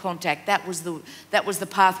human-to-human contact. That was the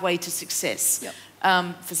pathway to success.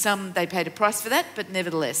 Yep. For some, they paid a price for that, but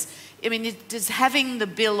nevertheless. I mean, does having the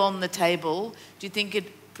bill on the table, do you think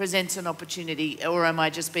it presents an opportunity, or am I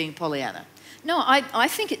just being Pollyanna? No, I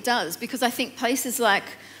think it does, because I think places like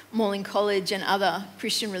Morling College and other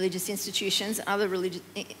Christian religious institutions, other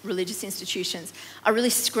religious institutions, are really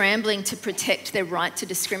scrambling to protect their right to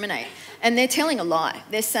discriminate. And they're telling a lie.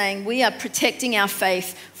 They're saying we are protecting our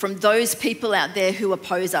faith from those people out there who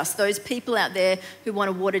oppose us, those people out there who want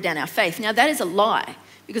to water down our faith. Now, that is a lie,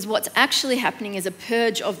 because what's actually happening is a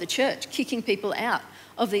purge of the church, kicking people out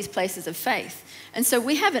of these places of faith. And so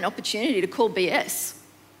we have an opportunity to call BS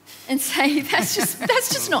and say that's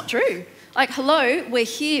just not true. Like, hello, we're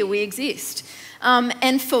here, we exist.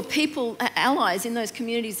 And for people, allies in those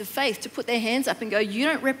communities of faith, to put their hands up and go, you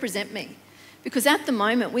don't represent me. Because at the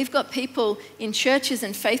moment, we've got people in churches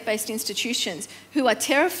and faith-based institutions who are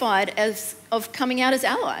terrified of coming out as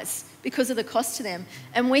allies because of the cost to them.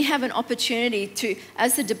 And we have an opportunity to,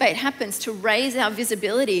 as the debate happens, to raise our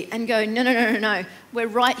visibility and go, no, we're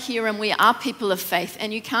right here and we are people of faith,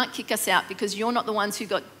 and you can't kick us out because you're not the ones who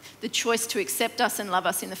got the choice to accept us and love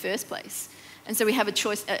us in the first place. And so we have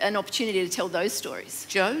an opportunity to tell those stories.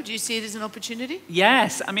 Jo, do you see it as an opportunity?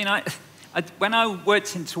 Yes. I mean, when I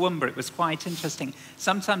worked in Toowoomba, it was quite interesting.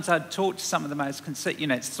 Sometimes I'd talk to some of the most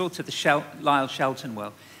it's sort of the Lyle Shelton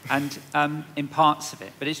world, and in parts of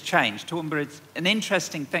it, but it's changed. Toowoomba is an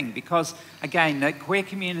interesting thing because, again, the queer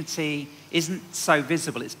community isn't so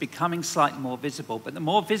visible. It's becoming slightly more visible, but the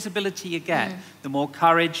more visibility you get, the more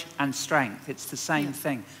courage and strength. It's the same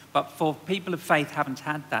thing. But for people of faith, haven't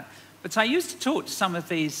had that. But I used to talk to some of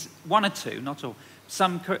these, one or two, not all,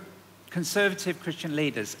 some conservative Christian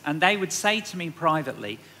leaders, and they would say to me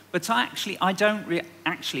privately, but I'm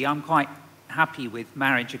quite happy with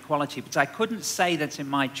marriage equality, but I couldn't say that in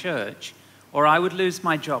my church, or I would lose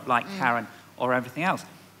my job like Karen or everything else.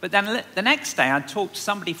 But then the next day I'd talk to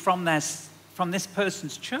somebody from this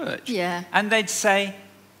person's church, and they'd say,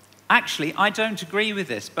 actually, I don't agree with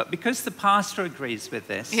this, but because the pastor agrees with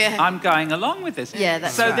this, I'm going along with this. Yeah,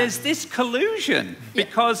 that's so right. There's this collusion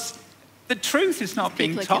because the truth is not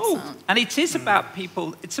being told. And it is about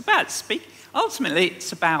people, it's about ultimately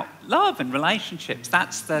it's about love and relationships.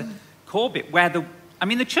 That's the core bit where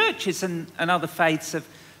the churches and other faiths have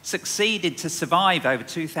succeeded to survive over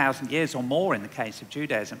 2,000 years or more in the case of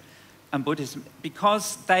Judaism and Buddhism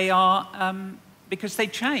because they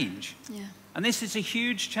change. Yeah. And this is a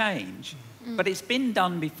huge change, but it's been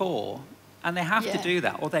done before, and they have to do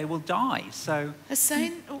that, or they will die. So,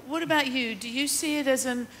 Ghassan, what about you? Do you see it as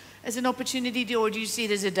an opportunity, or do you see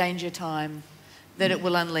it as a danger time that it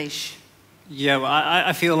will unleash? Yeah, well,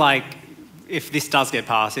 I feel like if this does get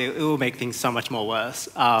passed, it will make things so much more worse.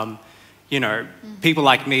 People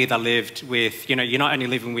like me that lived with, you're not only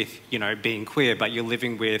living with, being queer, but you're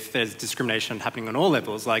living with, there's discrimination happening on all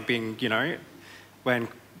levels, like being, when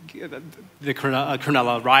the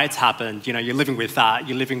Cronulla riots happened, you're living with that.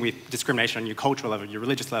 You're living with discrimination on your cultural level, your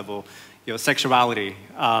religious level, your sexuality.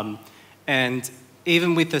 And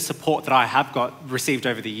even with the support that I have received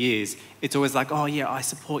over the years, it's always like, oh yeah, I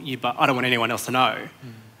support you, but I don't want anyone else to know.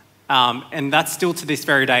 And that still to this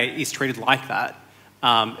very day is treated like that.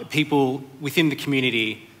 People within the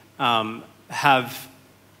community I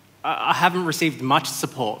haven't received much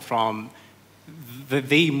support from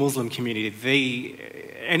the Muslim community,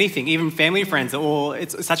 anything, even family friends,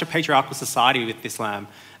 it's such a patriarchal society with Islam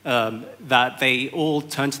that they all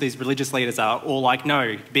turn to these religious leaders are all like,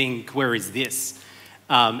 no, being queer is this.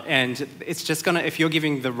 And it's just going to, if you're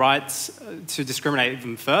giving the rights to discriminate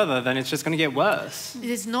even further, then it's just going to get worse.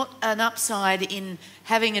 There's not an upside in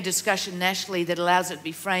having a discussion nationally that allows it to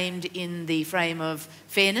be framed in the frame of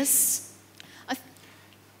fairness?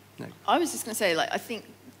 I was just going to say, I think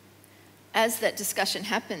as that discussion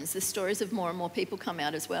happens, the stories of more and more people come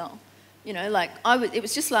out as well. It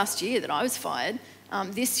was just last year that I was fired.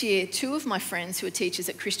 This year, 2 of my friends who are teachers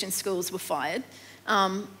at Christian schools were fired.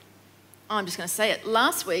 I'm just going to say it.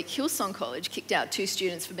 Last week, Hillsong College kicked out 2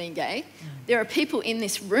 students for being gay. There are people in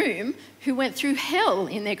this room who went through hell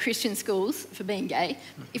in their Christian schools for being gay.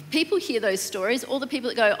 If people hear those stories, all the people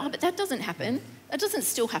that go, oh, but that doesn't happen, that doesn't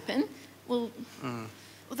still happen, well,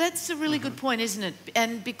 that's a really good point, isn't it?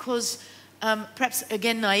 And because perhaps,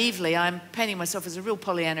 again, naively, I'm painting myself as a real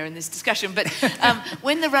Pollyanna in this discussion, but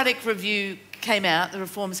when the Ruddock Review came out, the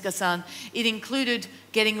reforms, Ghassan, it included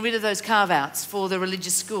getting rid of those carve-outs for the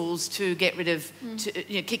religious schools to get rid of,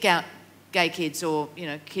 kick out gay kids or,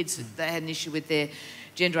 kids that had an issue with their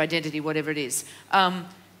gender identity, whatever it is.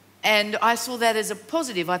 And I saw that as a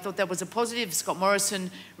positive. I thought that was a positive. Scott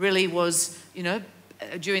Morrison really was,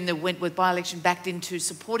 during the Wentworth by-election, backed into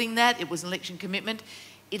supporting that. It was an election commitment.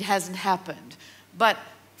 It hasn't happened. But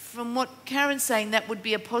from what Karen's saying, that would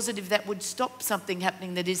be a positive that would stop something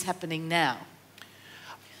happening that is happening now.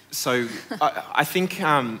 So I think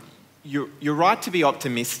you're right to be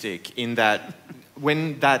optimistic in that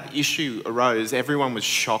when that issue arose, everyone was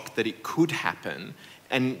shocked that it could happen.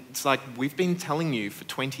 And it's like, we've been telling you for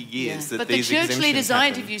 20 years that these exemptions happen. But the church leaders I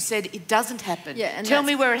interviewed said it doesn't happen. Yeah, and tell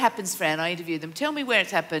me where it happens, Fran. I interviewed them. Tell me where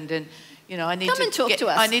it's happened, and I need Come and talk to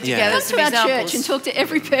us. I need to gather some Come to examples. our church and talk to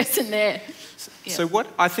every person there. So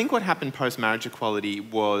I think what happened post-marriage equality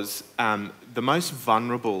was the most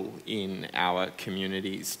vulnerable in our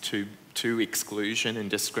communities to exclusion and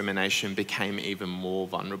discrimination became even more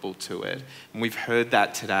vulnerable to it. And we've heard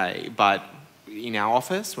that today, but in our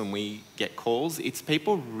office, when we get calls, it's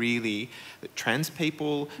people really, trans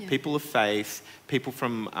people, people of faith, people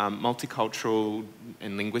from multicultural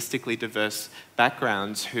and linguistically diverse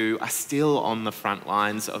backgrounds who are still on the front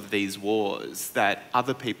lines of these wars that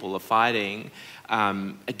other people are fighting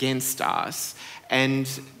against us. And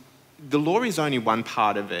the law is only one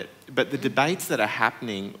part of it, but the debates that are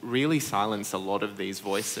happening really silence a lot of these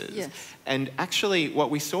voices. Yes. And actually, what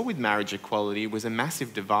we saw with marriage equality was a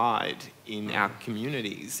massive divide in our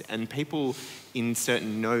communities, and people in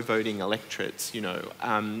certain no-voting electorates,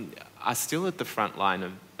 are still at the front line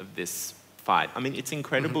of this fight. I mean, it's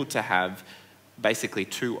incredible to have basically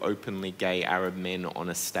two openly gay Arab men on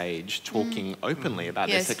a stage talking openly about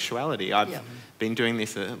their sexuality. I've been doing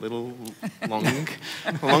this a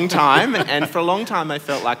long time, and for a long time I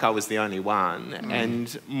felt like I was the only one.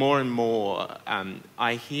 And more,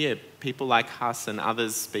 I hear people like Ghassan and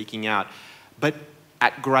others speaking out, but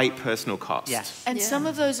at great personal cost. Yes. And some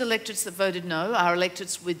of those electorates that voted no are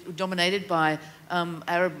electorates dominated by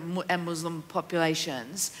Arab and Muslim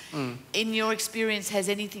populations. In your experience, has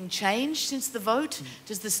anything changed since the vote?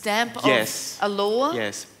 Does the stamp of a law?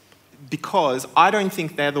 Yes, because I don't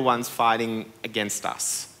think they're the ones fighting against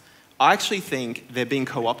us. I actually think they're being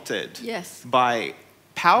co-opted by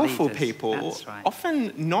powerful people,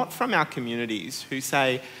 often not from our communities, who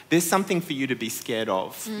say there's something for you to be scared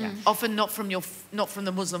of. Often not from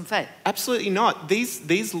the Muslim faith. Absolutely not.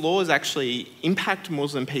 These laws actually impact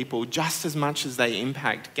Muslim people just as much as they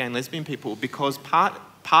impact gay and lesbian people, because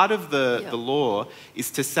part of the law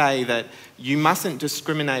is to say that you mustn't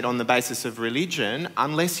discriminate on the basis of religion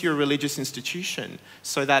unless you're a religious institution,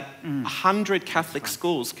 so that 100 Catholic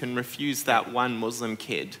schools can refuse that one Muslim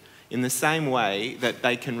kid in the same way that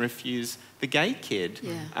they can refuse the gay kid.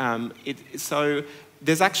 So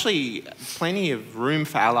there's actually plenty of room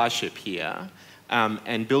for allyship here,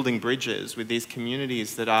 and building bridges with these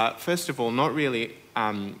communities that are, first of all, not really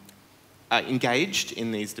engaged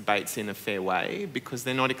in these debates in a fair way, because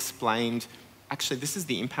they're not explained, actually, this is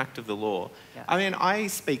the impact of the law. I mean, I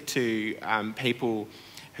speak to people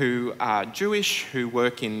who are Jewish, who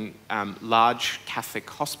work in large Catholic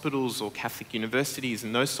hospitals or Catholic universities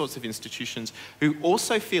and those sorts of institutions, who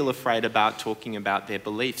also feel afraid about talking about their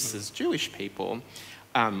beliefs as Jewish people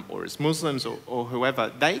or as Muslims or whoever.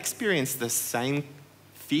 They experience the same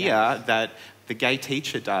fear that the gay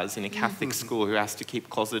teacher does in a Catholic school who has to keep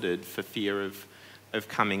closeted for fear of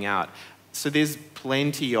coming out. So there's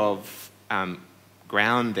plenty of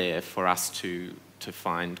ground there for us to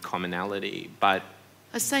find commonality, but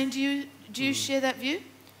Ghassan, do you share that view?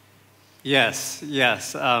 Yes.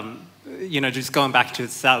 Just going back to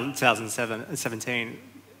 2017,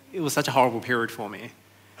 it was such a horrible period for me.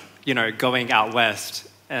 Going out west,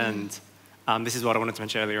 and this is what I wanted to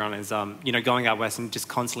mention earlier on, is, going out west and just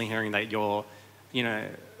constantly hearing that it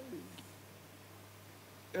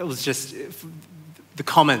was just the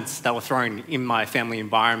comments that were thrown in my family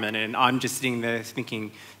environment, and I'm just sitting there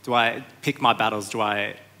thinking, do I pick my battles? Do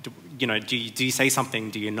you say something?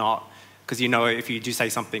 Do you not? Because if you do say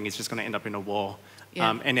something, it's just going to end up in a war.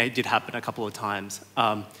 And it did happen a couple of times.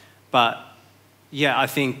 But yeah, I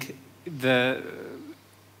think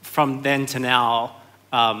from then to now,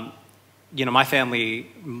 my family,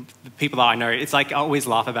 the people that I know, it's like I always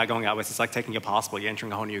laugh about going out west. It's like taking your passport, you're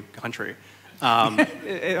entering a whole new country,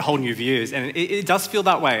 whole new views. And it does feel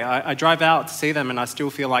that way. I drive out to see them and I still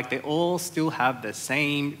feel like they all still have the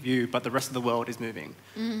same view, but the rest of the world is moving.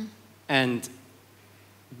 And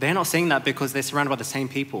they're not seeing that because they're surrounded by the same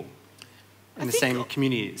people in the same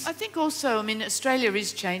communities. I think also, Australia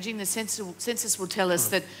is changing. The census will tell us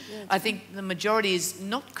that I think the majority is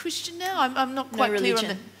not Christian now. I'm not quite clear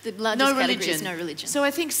on the largest category is no religion. So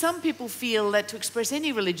I think some people feel that to express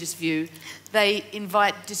any religious view, they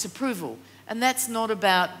invite disapproval. And that's not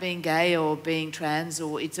about being gay or being trans,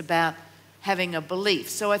 or it's about having a belief.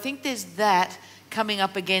 So I think there's that coming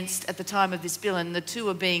up against at the time of this bill, and the two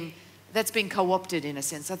are that's been co-opted in a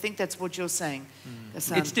sense. I think that's what you're saying.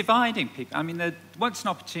 It's dividing people. What's an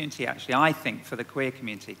opportunity, actually, I think, for the queer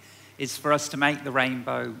community is for us to make the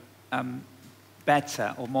rainbow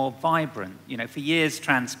better or more vibrant. For years,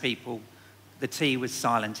 trans people the T was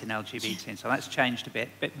silent in LGBT, and so that's changed a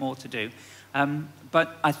bit more to do.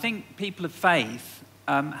 But I think people of faith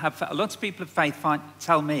lots of people of faith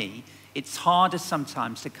tell me it's harder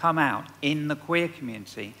sometimes to come out in the queer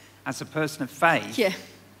community as a person of faith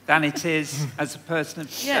than it is as a person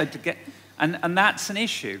of and that's an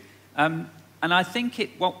issue. And I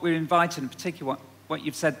think what we're invited, in particular what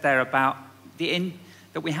you've said there about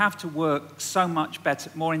that we have to work so much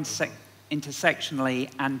better, more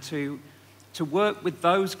intersectionally, and to work with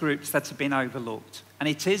those groups that have been overlooked. And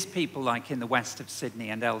it is people like in the west of Sydney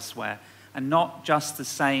and elsewhere, and not just the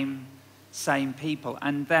same people.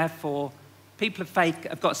 And therefore, people of faith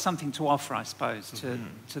have got something to offer, I suppose,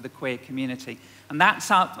 to the queer community. And that's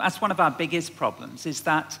one of our biggest problems, is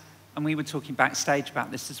that, and we were talking backstage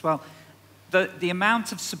about this as well, the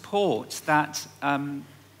amount of support that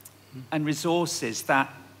and resources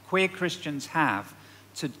that queer Christians have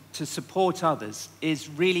to support others is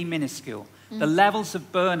really minuscule. The levels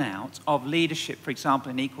of burnout of leadership, for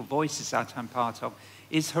example, in Equal Voices that I'm part of,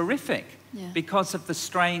 is horrific because of the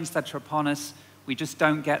strains that are upon us. We just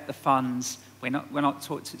don't get the funds. We're not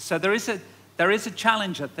taught to. So there is a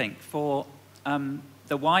challenge, I think, for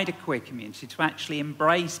the wider queer community to actually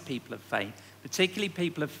embrace people of faith, particularly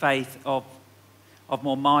people of faith of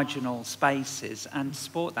more marginal spaces, and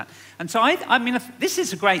support that. And so I mean, this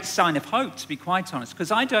is a great sign of hope, to be quite honest,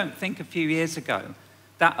 because I don't think a few years ago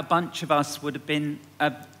that a bunch of us would have been,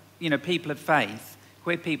 people of faith,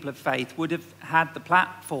 queer people of faith, would have had the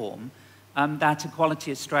platform that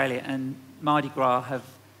Equality Australia and Mardi Gras have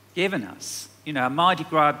given us. Mardi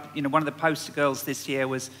Gras, one of the poster girls this year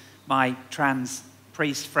was my trans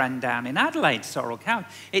priest friend down in Adelaide, Sorrel County.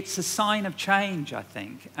 It's a sign of change, I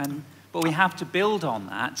think, but we have to build on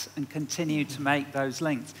that and continue to make those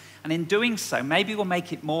links. And in doing so, maybe we'll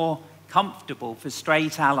make it more comfortable for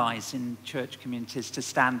straight allies in church communities to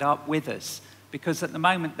stand up with us, because at the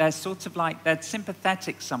moment they're sort of like, they're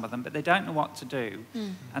sympathetic, some of them, but they don't know what to do,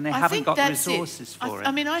 and they haven't got the resources for it.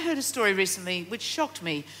 I mean, I heard a story recently which shocked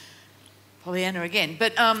me, Pollyanna again,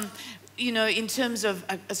 but in terms of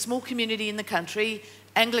a small community in the country,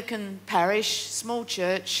 Anglican parish, small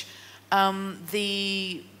church,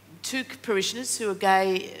 the two parishioners who are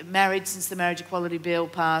gay, married since the Marriage Equality Bill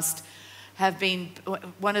passed, have been,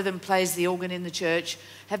 one of them plays the organ in the church,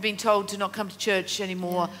 have been told to not come to church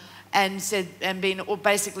anymore, or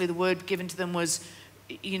basically the word given to them was,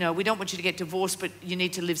 we don't want you to get divorced, but you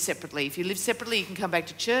need to live separately. If you live separately, you can come back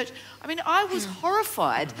to church. I mean, I was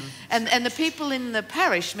horrified. And the people in the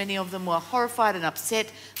parish, many of them were horrified and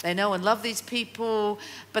upset. They know and love these people,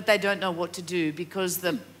 but they don't know what to do because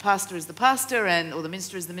the pastor is the pastor or the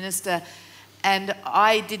minister is the minister. And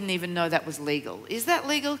I didn't even know that was legal. Is that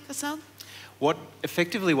legal, Ghassan?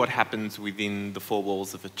 Effectively what happens within the four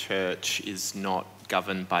walls of a church is not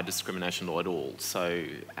governed by discrimination law at all. So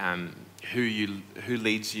who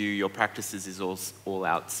leads you, your practices is all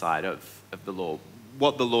outside of the law.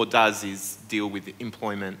 What the law does is deal with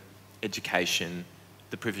employment, education,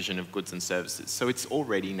 the provision of goods and services. So it's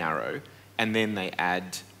already narrow, and then they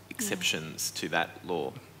add exceptions to that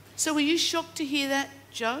law. So were you shocked to hear that,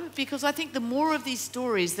 Jo? Because I think the more of these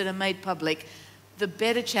stories that are made public, the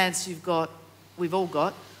better chance we've all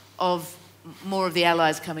got, of more of the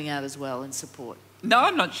allies coming out as well in support. No,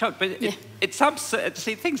 I'm not shocked, but it's absurd.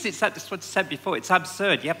 See, that's what I said before. It's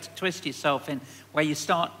absurd. You have to twist yourself in where you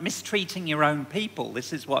start mistreating your own people.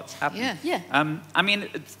 This is what's happening. I mean,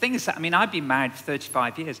 the thing is that, I've been married for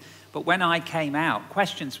 35 years, but when I came out,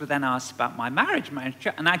 questions were then asked about my marriage,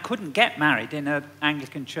 and I couldn't get married in an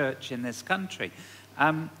Anglican church in this country.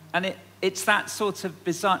 And it's that sort of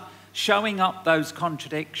bizarre, showing up those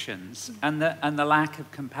contradictions and the lack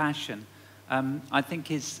of compassion, I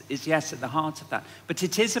think is yes, at the heart of that. But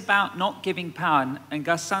it is about not giving power, and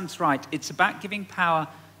Ghassan's right, it's about giving power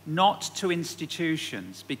not to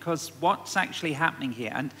institutions, because what's actually happening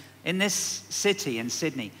here, and in this city, in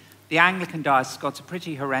Sydney, the Anglican diocese got a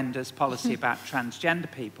pretty horrendous policy about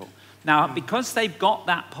transgender people. Now, because they've got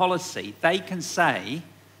that policy, they can say,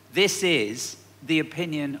 this is the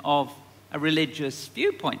opinion of a religious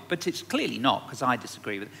viewpoint, but it's clearly not, because I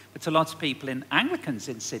disagree with it, but a lot of people Anglicans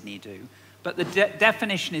in Sydney do. But the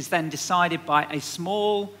definition is then decided by a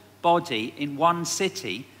small body in one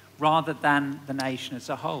city rather than the nation as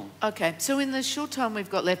a whole. Okay, so in the short time we've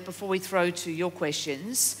got left before we throw to your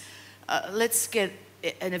questions, let's get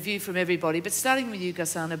a view from everybody, but starting with you,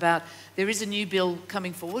 Ghassan, about there is a new bill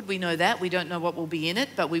coming forward. We know that. We don't know what will be in it,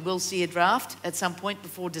 but we will see a draft at some point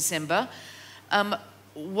before December.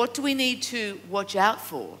 What do we need to watch out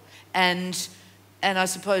for? And I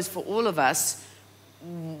suppose for all of us,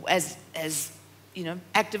 as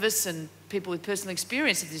activists and people with personal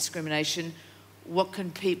experience of discrimination, what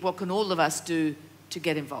can all of us do to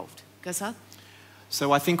get involved? Ghassan?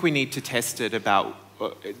 So I think we need to test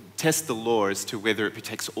the law as to whether it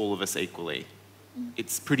protects all of us equally.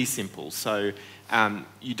 It's pretty simple. So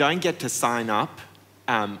you don't get to sign up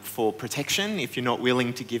for protection if you're not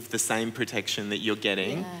willing to give the same protection that you're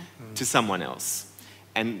getting to someone else.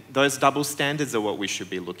 And those double standards are what we should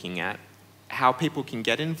be looking at. How people can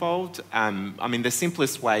get involved, I mean, the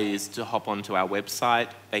simplest way is to hop onto our website.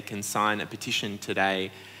 They can sign a petition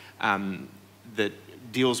today that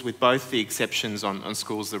deals with both the exceptions on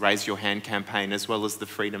schools, the Raise Your Hand campaign, as well as the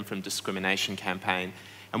Freedom from Discrimination campaign.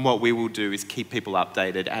 And what we will do is keep people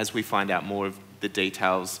updated as we find out more of the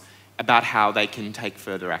details about how they can take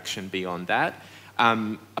further action beyond that.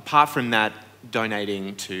 Apart from that,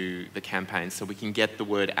 donating to the campaign so we can get the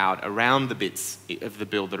word out around the bits of the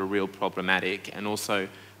bill that are real problematic. And also,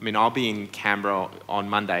 I mean, I'll be in Canberra on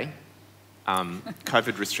Monday,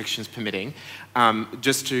 COVID restrictions permitting,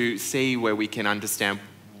 just to see where we can understand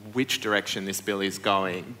which direction this bill is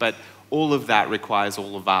going. But all of that requires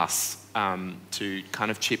all of us to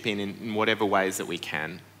kind of chip in whatever ways that we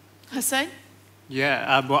can. Ghassan?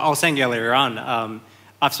 Yeah, well, I was saying earlier on,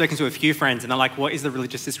 I've spoken to a few friends and they're like, what is the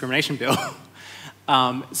religious discrimination bill?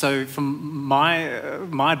 So from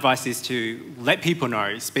my advice is to let people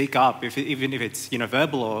know, speak up, even if it's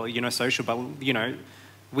verbal or social, but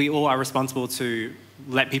we all are responsible to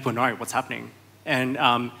let people know what's happening, and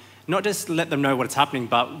not just let them know what's happening,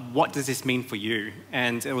 but what does this mean for you?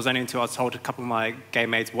 And it was only until I was told a couple of my gay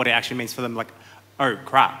mates what it actually means for them, like, oh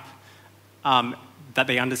crap, that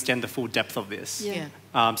they understand the full depth of this.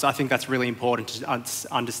 Yeah. So I think that's really important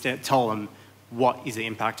to understand, tell them what is the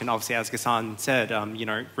impact, and obviously, as Ghassan said,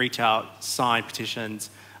 reach out, sign petitions,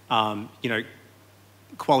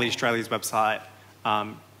 Quality Australia's website.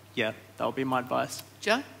 Yeah, that would be my advice.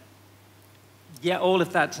 Jo? Yeah, all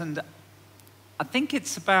of that, and I think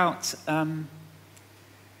it's about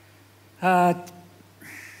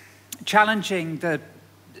challenging the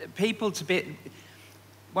people to be.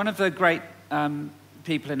 One of the great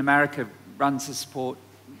people in America runs a support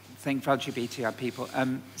thing for LGBTQI people,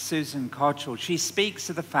 Susan Cottrell. She speaks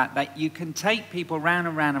to the fact that you can take people round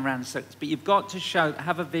and round and round in circles, but you've got to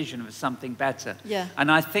have a vision of something better. Yeah.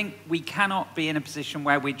 And I think we cannot be in a position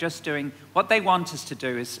where we're just doing what they want us to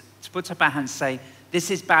do, is to put up our hands and say,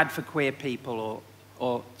 this is bad for queer people,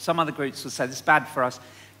 or some other groups will say, this is bad for us,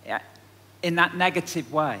 in that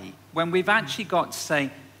negative way, when we've actually got to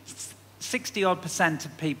say, 60-odd%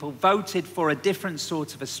 of people voted for a different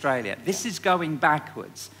sort of Australia. This is going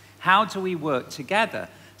backwards. How do we work together?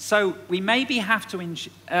 So we maybe have to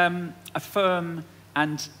affirm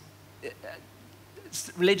and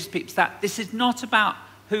religious people that this is not about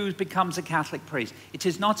who becomes a Catholic priest. It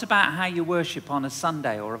is not about how you worship on a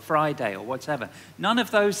Sunday or a Friday or whatever. None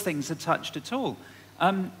of those things are touched at all.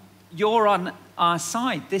 You're on our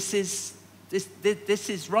side. This is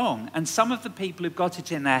wrong. And some of the people who've got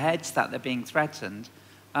it in their heads that they're being threatened,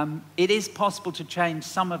 it is possible to change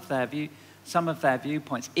some of their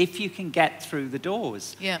viewpoints if you can get through the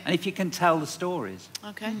doors. Yeah. And if you can tell the stories.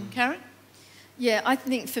 Okay. Karen? Yeah, I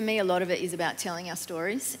think for me a lot of it is about telling our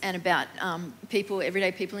stories and about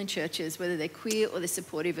everyday people in churches, whether they're queer or they're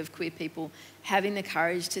supportive of queer people, having the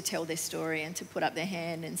courage to tell their story and to put up their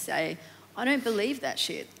hand and say, I don't believe that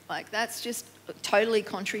shit. Like, that's just totally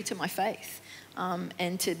contrary to my faith.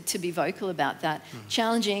 And to be vocal about that.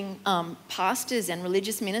 Challenging pastors and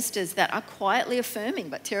religious ministers that are quietly affirming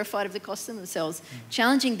but terrified of the cost of themselves,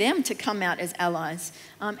 challenging them to come out as allies.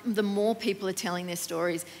 The more people are telling their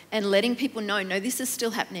stories and letting people know, no, this is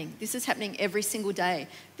still happening. This is happening every single day.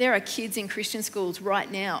 There are kids in Christian schools right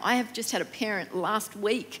now. I have just had a parent last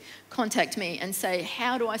week contact me and say,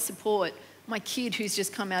 how do I support my kid who's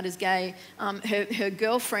just come out as gay, her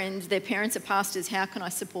girlfriend, their parents are pastors, how can I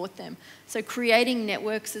support them? So creating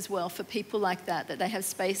networks as well for people like that they have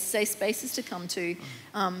safe spaces to come to,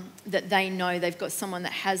 that they know they've got someone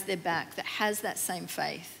that has their back, that has that same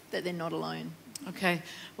faith, that they're not alone. Okay,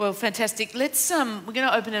 well, fantastic. Let's, we're going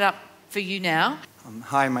to open it up for you now.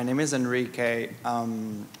 Hi, my name is Enrique.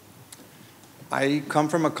 I come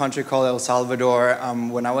from a country called El Salvador.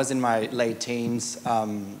 When I was in my late teens,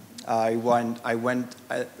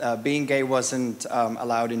 being gay wasn't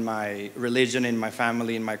allowed in my religion, in my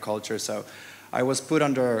family, in my culture, so I was put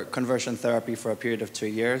under conversion therapy for a period of 2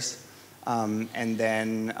 years, and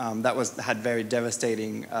then that had very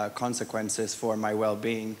devastating consequences for my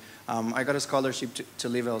well-being. I got a scholarship to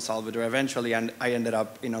leave El Salvador eventually, and I ended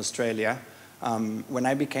up in Australia. When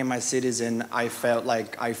I became a citizen, I felt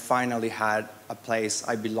like I finally had a place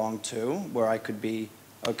I belonged to, where I could be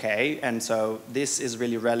okay, and so this is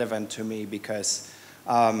really relevant to me because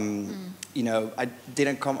You know, I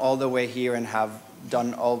didn't come all the way here and have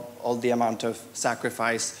done all the amount of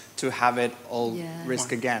sacrifice to have it all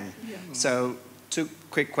risk again. So 2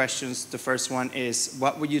 quick questions. The first one is,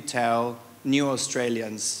 what would you tell new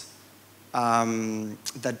Australians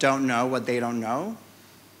that don't know what they don't know?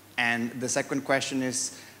 And the second question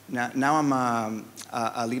is, now I'm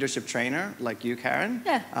a leadership trainer like you, Karen.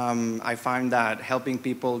 I find that helping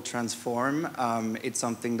people transform, it's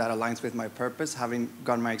something that aligns with my purpose, having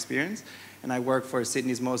gotten my experience. And I work for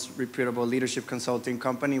Sydney's most reputable leadership consulting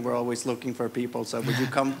company. We're always looking for people. So would you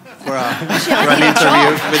come for an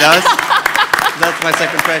interview with us? That's my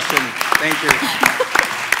second question. Thank you.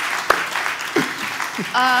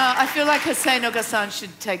 I feel like Ghassan or Ghassan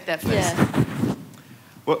should take that first.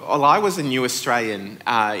 Well, I was a new Australian.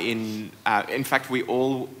 In fact, we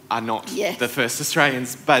all are not the first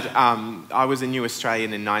Australians, but I was a new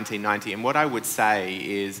Australian in 1990. And what I would say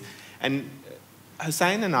is, and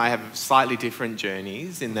Ghassan and I have slightly different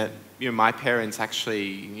journeys in that, you know, my parents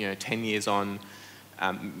actually, 10 years on,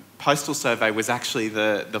 postal survey was actually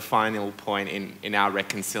the final point in our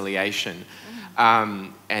reconciliation.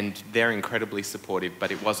 And they're incredibly supportive,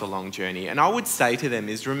 but it was a long journey. And I would say to them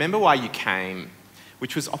is, remember why you came,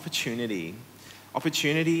 which was opportunity.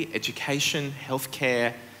 Opportunity, education,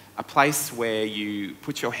 healthcare, a place where you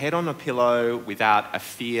put your head on a pillow without a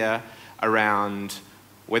fear around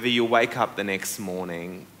whether you'll wake up the next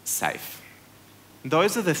morning safe.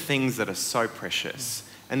 Those are the things that are so precious.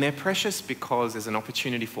 And they're precious because there's an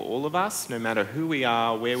opportunity for all of us, no matter who we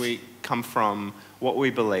are, where we come from, what we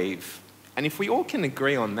believe. And if we all can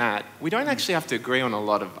agree on that, we don't actually have to agree on a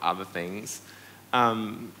lot of other things.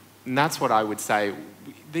 And that's what I would say.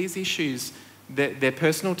 These issues, they're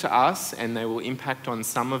personal to us and they will impact on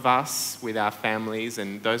some of us with our families,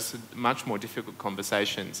 and those are much more difficult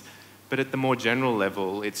conversations. But at the more general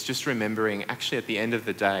level, it's just remembering, actually at the end of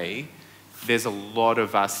the day, there's a lot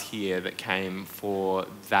of us here that came for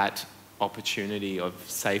that opportunity of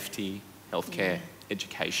safety, healthcare,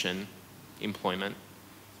 education, employment.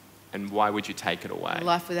 And why would you take it away?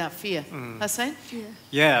 Life without fear. Ghassan?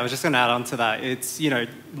 Yeah, I was just going to add on to that. It's,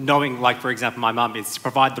 knowing, like, for example, my mum is to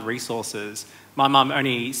provide the resources. My mum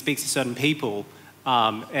only speaks to certain people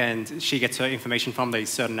and she gets her information from these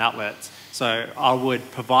certain outlets. So I would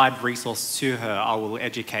provide resources to her. I will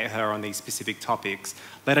educate her on these specific topics.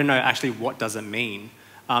 Let her know actually what does it mean,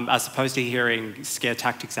 as opposed to hearing scare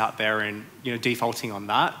tactics out there and defaulting on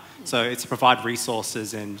that. So it's to provide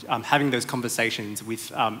resources and having those conversations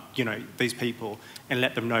with these people and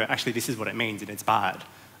let them know actually this is what it means and it's bad.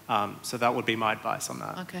 So that would be my advice on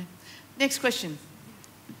that. Okay. Next question.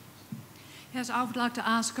 Yes, I would like to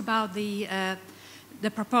ask about the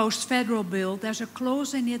proposed federal bill. There's a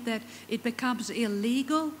clause in it that it becomes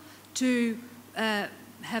illegal to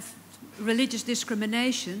have religious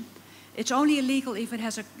discrimination. It's only illegal if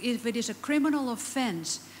it is a criminal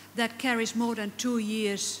offence that carries more than 2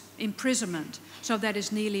 years imprisonment. So that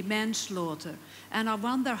is nearly manslaughter. And I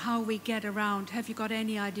wonder how we get around. Have you got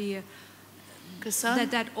any idea?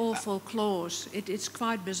 That awful clause. It's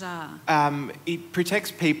quite bizarre. It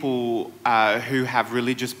protects people who have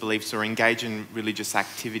religious beliefs or engage in religious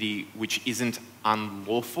activity which isn't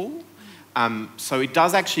unlawful. So it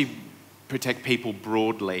does actually protect people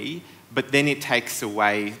broadly, but then it takes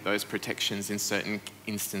away those protections in certain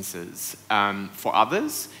instances for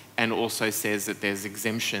others, and also says that there's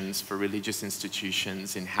exemptions for religious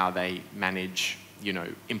institutions in how they manage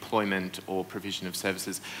employment or provision of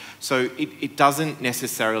services. So it doesn't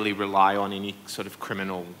necessarily rely on any sort of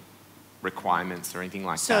criminal requirements or anything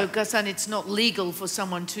like that. So, Ghassan, it's not legal for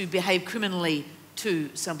someone to behave criminally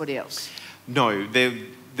to somebody else? No,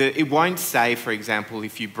 it won't say, for example,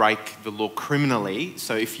 if you break the law criminally,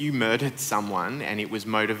 so if you murdered someone and it was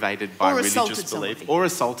motivated by religious belief, or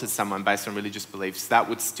assaulted someone based on religious beliefs, that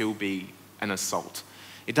would still be an assault.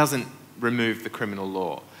 It doesn't remove the criminal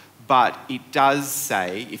law. But it does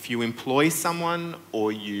say if you employ someone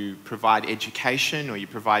or you provide education or you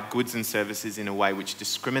provide goods and services in a way which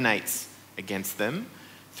discriminates against them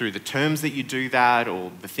through the terms that you do that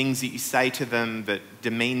or the things that you say to them that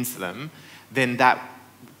demeans them, then that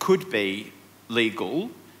could be legal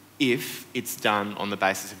if it's done on the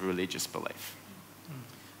basis of a religious belief.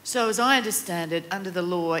 So as I understand it, under the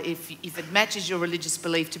law, if it matches your religious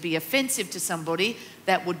belief to be offensive to somebody,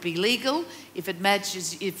 that would be legal. If it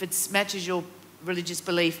matches your religious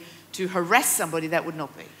belief to harass somebody, that would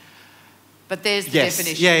not be. But there's the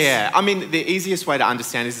definition. Yeah. I mean, the easiest way to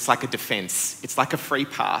understand is it's like a defence. It's like a free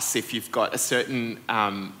pass. If you've got a certain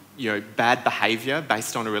bad behaviour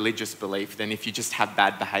based on a religious belief than if you just have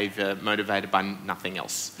bad behaviour motivated by nothing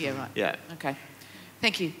else. Yeah, right. Yeah. Okay.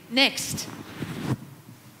 Thank you. Next.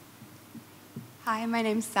 Hi, my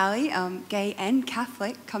name's Sally, gay and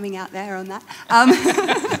Catholic, coming out there on that.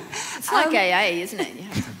 It's like AA, isn't it? You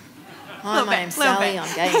have to... Hi, my name's Sally,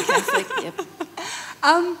 I'm gay and Catholic. Yep.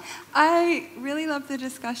 I really love the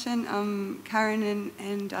discussion, Karen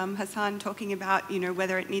and Ghassan talking about,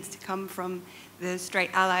 whether it needs to come from the straight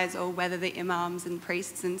allies or whether the imams and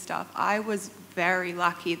priests and stuff. I was very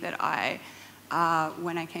lucky that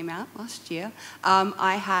when I came out last year,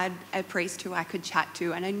 I had a priest who I could chat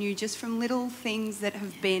to, and I knew just from little things that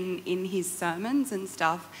have been in his sermons and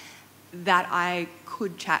stuff that I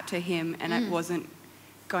could chat to him, and it wasn't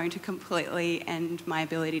going to completely end my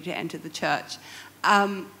ability to enter the church.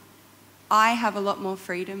 I have a lot more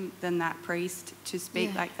freedom than that priest to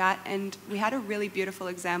speak like that, and we had a really beautiful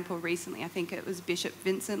example recently. I think it was Bishop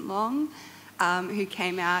Vincent Long, who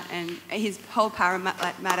came out, and his whole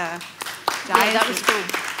Parramatta diocese. Yeah, that was cool.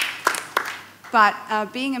 But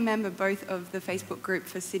being a member both of the Facebook group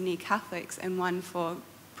for Sydney Catholics and one for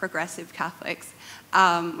Progressive Catholics,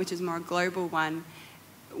 which is more a global one,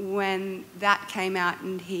 when that came out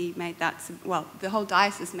and he made that, the whole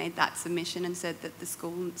diocese made that submission and said that the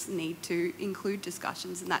schools need to include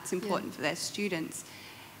discussions and that's important for their students.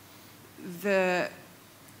 The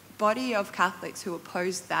body of Catholics who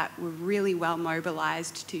opposed that were really well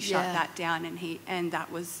mobilised to shut that down, and that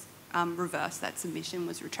was reversed, that submission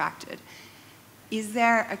was retracted. Is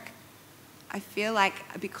there I feel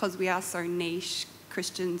like because we are so niche,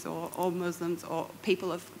 Christians or Muslims or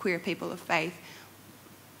queer people of faith,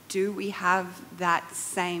 do we have that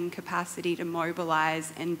same capacity to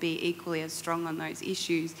mobilise and be equally as strong on those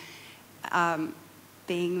issues?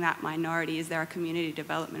 Being that minority, is there a community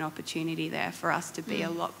development opportunity there for us to be a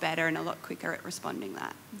lot better and a lot quicker at responding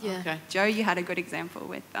that? Yeah. Okay. Jo, you had a good example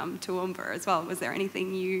with Toowoomba as well. Was there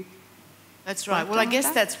anything you... That's right. Well, I guess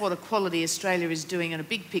that's what Equality Australia is doing in a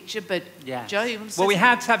big picture, but Jo, you want to say we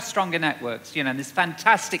have to have stronger networks. There's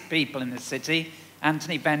fantastic people in the city.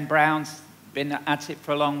 Anthony Ben Brown's been at it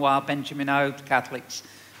for a long while, Benjamin Ode, Catholics,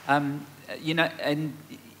 and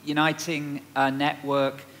uniting a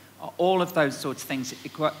network, all of those sorts of things,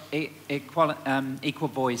 equal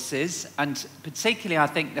voices, and particularly I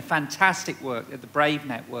think the fantastic work that the Brave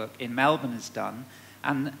Network in Melbourne has done,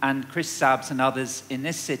 and Chris Sabbs and others in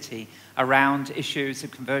this city around issues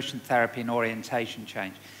of conversion therapy and orientation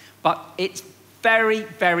change. But it's very,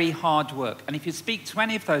 very hard work. And if you speak to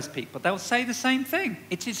any of those people, they'll say the same thing.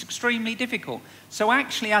 It is extremely difficult. So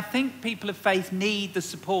actually, I think people of faith need the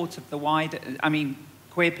support of the wider,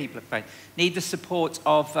 queer people of faith, need the support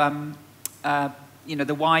of,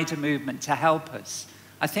 the wider movement to help us.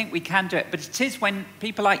 I think we can do it. But it is when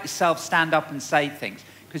people like yourself stand up and say things,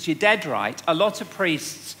 because you're dead right. A lot of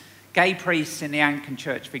priests, gay priests in the Anglican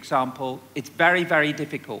Church, for example, it's very, very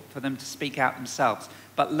difficult for them to speak out themselves.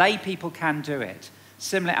 But lay people can do it.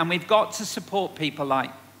 Similarly, and we've got to support people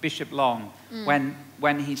like Bishop Long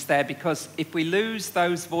when he's there, because if we lose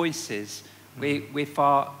those voices, we're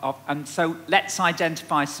far off. And so let's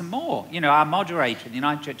identify some more. Our moderator in the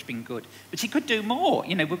United Church has been good, but he could do more.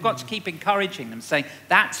 We've got to keep encouraging them, saying,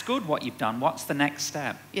 that's good what you've done, what's the next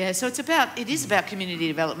step? Yeah, so it is about community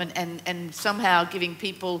development and somehow giving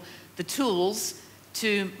people the tools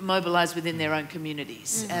to mobilise within their own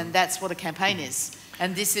communities. And that's what a campaign is.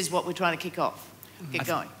 And this is what we're trying to kick off, get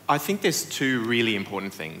going. I think there's two really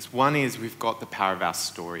important things. One is we've got the power of our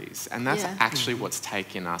stories, and that's actually what's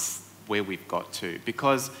taken us where we've got to.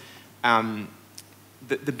 Because the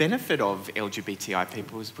benefit of LGBTI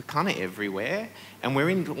people is we're kind of everywhere, and we're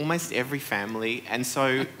in almost every family. And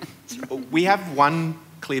so we have one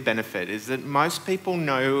clear benefit, is that most people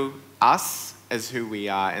know us as who we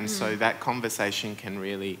are, and so that conversation can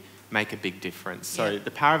really make a big difference. So the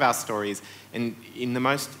power of our stories, and in the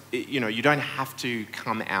most, you don't have to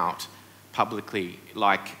come out publicly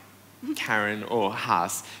like Karen or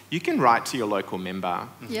Haas. You can write to your local member.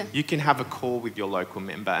 You can have a call with your local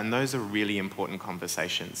member, and those are really important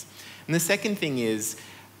conversations. And the second thing is,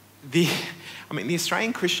 the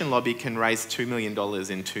Australian Christian lobby can raise $2 million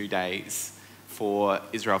in 2 days for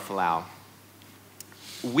Israel Folau.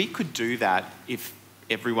 We could do that if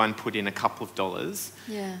everyone put in a couple of dollars,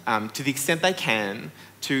 to the extent they can,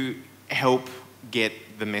 to help get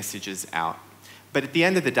the messages out. But at the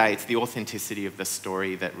end of the day, it's the authenticity of the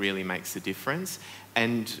story that really makes a difference.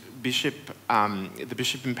 And the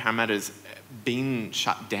Bishop in Parramatta has been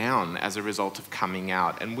shut down as a result of coming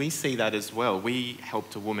out. And we see that as well. We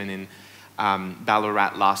helped a woman in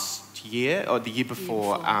Ballarat last year, or the year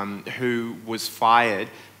before, who was fired,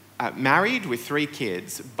 married with 3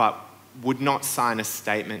 kids, but would not sign a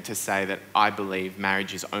statement to say that I believe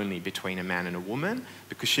marriage is only between a man and a woman,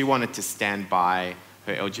 because she wanted to stand by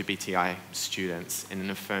her LGBTI students and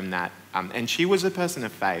affirm that. And she was a person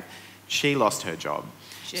of faith. She lost her job.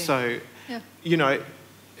 So, you know,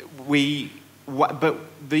 but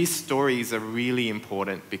these stories are really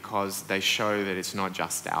important because they show that it's not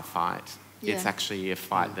just our fight. It's actually a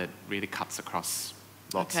fight that really cuts across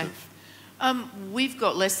lots of... We've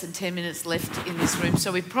got less than 10 minutes left in this room,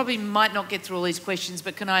 so we probably might not get through all these questions,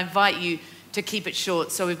 but can I invite you to keep it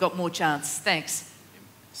short so we've got more chance? Thanks.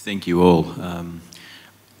 Thank you all.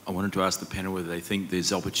 I wanted to ask the panel whether they think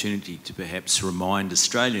there's opportunity to perhaps remind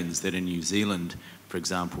Australians that in New Zealand, for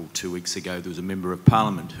example, 2 weeks ago, there was a member of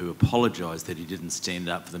parliament who apologised that he didn't stand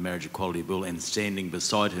up for the marriage equality bill, and standing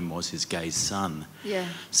beside him was his gay son. Yeah.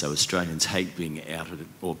 So Australians hate being outed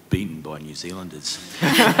or beaten by New Zealanders.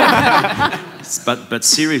 But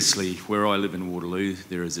seriously, where I live in Waterloo,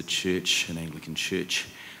 there is a church, an Anglican church.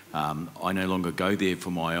 I no longer go there for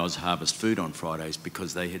my Oz Harvest food on Fridays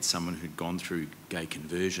because they had someone who'd gone through gay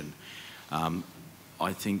conversion.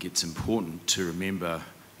 I think it's important to remember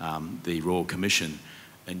the Royal Commission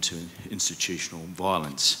into institutional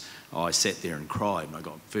violence. I sat there and cried, and I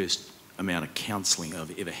got the first amount of counselling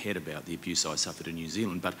I've ever had about the abuse I suffered in New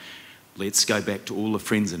Zealand. But let's go back to all the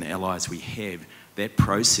friends and allies we have. That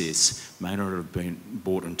process may not have been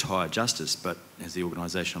brought entire justice, but as the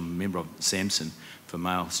organisation I'm a member of, SAMSON, for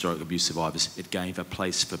male historic abuse survivors, it gave a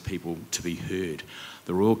place for people to be heard.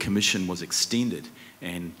 The Royal Commission was extended,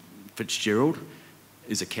 and Fitzgerald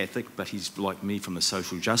is a Catholic, but he's like me from the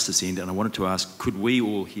social justice end, and I wanted to ask, could we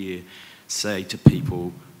all here say to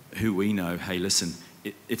people who we know, hey, listen,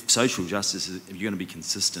 if social justice, if you're going to be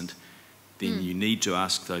consistent, then you need to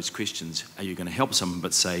ask those questions. Are you going to help someone,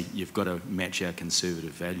 but say you've got to match our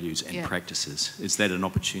conservative values and practices? Is that an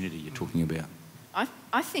opportunity you're talking about?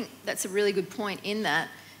 I think that's a really good point in that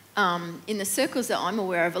in the circles that I'm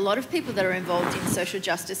aware of, a lot of people that are involved in social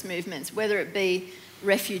justice movements, whether it be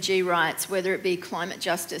refugee rights, whether it be climate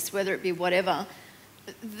justice, whether it be whatever,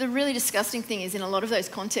 the really disgusting thing is in a lot of those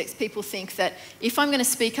contexts, people think that if I'm going to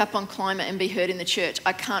speak up on climate and be heard in the church,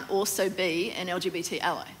 I can't also be an LGBT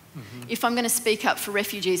ally. If I'm going to speak up for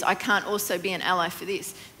refugees, I can't also be an ally for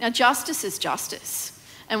this. Now, justice is justice.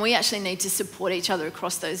 And we actually need to support each other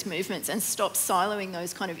across those movements and stop siloing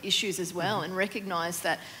those kind of issues as well and recognise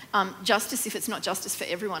that justice, if it's not justice for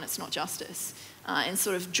everyone, it's not justice. And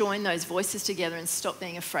sort of join those voices together and stop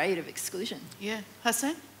being afraid of exclusion. Yeah.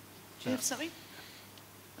 Ghassan, do you have something?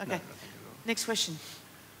 Okay. Next question.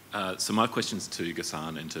 So my question's to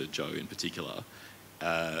Ghassan and to Jo in particular.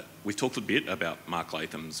 We've talked a bit about Mark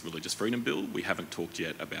Latham's Religious Freedom Bill. We haven't talked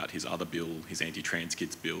yet about his other bill, his anti-trans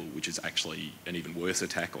kids bill, which is actually an even worse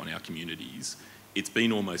attack on our communities. It's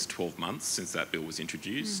been almost 12 months since that bill was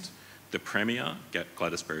introduced. The Premier,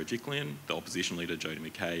 Gladys Berejiklian, the opposition leader, Jodie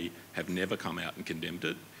McKay, have never come out and condemned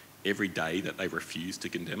it. Every day that they refuse to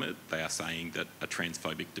condemn it, they are saying that a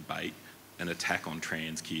transphobic debate, an attack on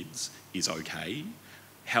trans kids is okay.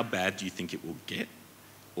 How bad do you think it will get?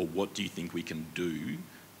 Or what do you think we can do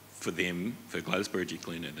for them, for Gladys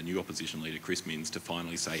Berejiklian and the new opposition leader, Chris Minns, to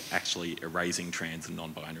finally say, actually, erasing trans and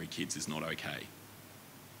non-binary kids is not okay?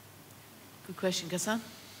 Good question, Ghassan.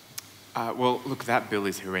 Well, look, that bill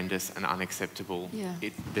is horrendous and unacceptable. Yeah.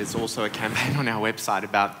 There's also a campaign on our website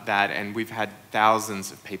about that, and we've had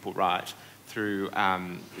thousands of people write through our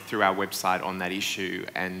website on that issue.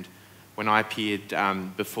 And when I appeared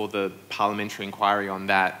before the parliamentary inquiry on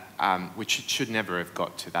that, which it should never have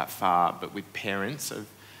got to that far, but with parents of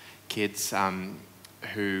kids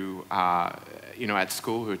who are, at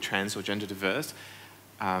school who are trans or gender diverse,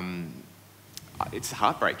 it's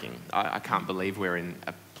heartbreaking. I can't believe we're in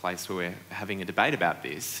a place where we're having a debate about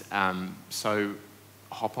this. So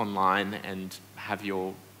hop online and have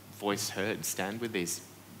your voice heard. Stand with these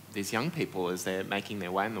young people as they're making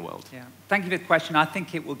their way in the world. Yeah. Thank you for the question. I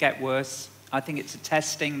think it will get worse. I think it's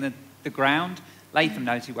testing the ground. Latham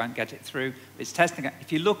knows he won't get it through. It's testing it.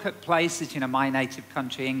 If you look at places, my native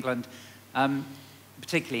country, England,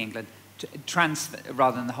 particularly England,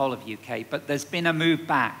 rather than the whole of the UK, but there's been a move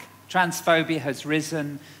back. Transphobia has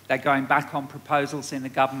risen. They're going back on proposals in the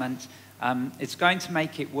government. It's going to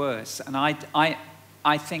make it worse. And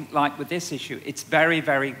I think, like with this issue, it's very,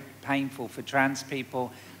 very painful for trans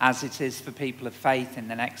people, as it is for people of faith in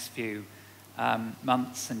the next few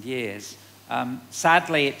months and years.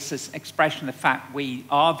 Sadly, it's an expression of the fact we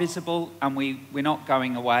are visible and we're not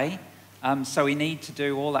going away. So we need to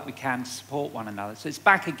do all that we can to support one another. So it's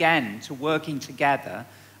back again to working together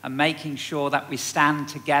and making sure that we stand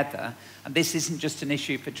together. And this isn't just an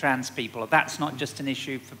issue for trans people. That's not just an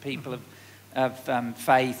issue for people of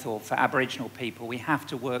faith or for Aboriginal people. We have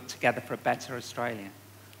to work together for a better Australia.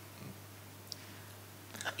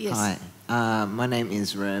 Yes. Hi, my name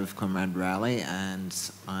is Rev Conrad Rowley, and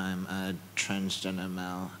I'm a transgender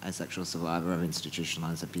male asexual survivor of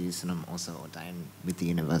institutionalised abuse, and I'm also ordained with the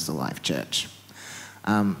Universal Life Church.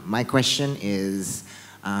 My question is,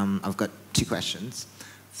 I've got two questions.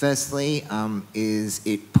 Firstly, is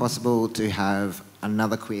it possible to have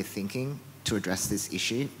another queer thinking to address this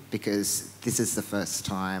issue? Because this is the first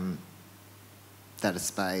time that a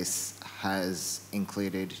space has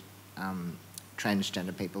included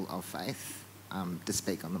transgender people of faith to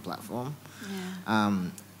speak on the platform. Yeah.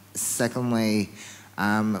 Secondly,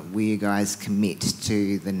 will you guys commit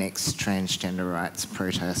to the next transgender rights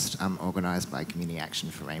protest organised by Community Action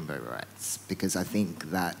for Rainbow Rights? Because I think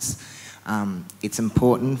that it's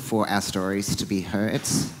important for our stories to be heard,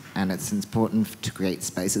 and it's important to create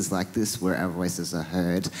spaces like this where our voices are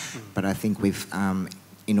heard. But I think we've,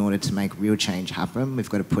 in order to make real change happen, we've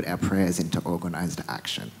got to put our prayers into organised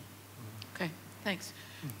action. Okay, thanks.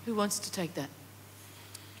 Who wants to take that?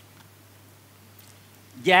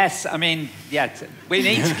 Yes, I mean, yeah, we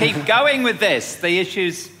need to keep going with this. The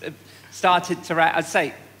issues have started to, I'd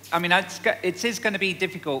say, I mean, it is going to be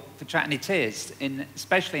difficult for and it is,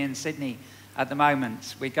 especially in Sydney at the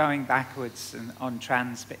moment. We're going backwards on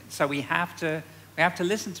trans, so we have to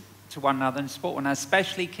listen to one another and support one another,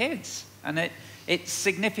 especially kids. And it's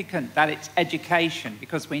significant that it's education,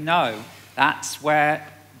 because we know that's where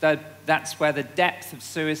the depth of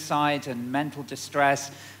suicide and mental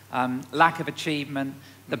distress, lack of achievement,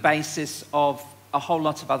 the basis of a whole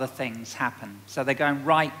lot of other things happen. So they're going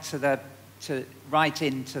right to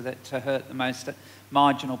hurt the most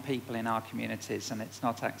marginal people in our communities, and it's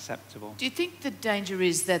not acceptable. Do you think the danger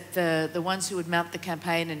is that the ones who would mount the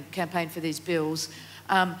campaign and campaign for these bills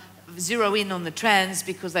zero in on the trans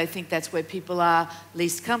because they think that's where people are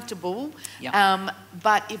least comfortable? Yep.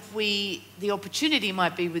 But if the opportunity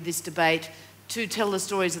might be with this debate to tell the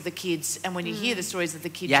stories of the kids, and when you hear the stories of the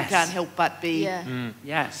kids, Yes. you can't help but be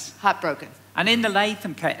Yes. heartbroken. And in the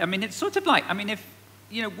Latham case, I mean, it's sort of like, I mean, if,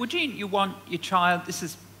 you know, would you want your child, this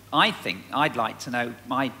is, I think, I'd like to know,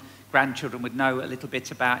 my grandchildren would know a little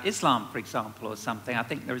bit about Islam, for example, or something. I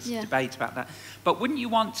think there is a debate about that. But wouldn't you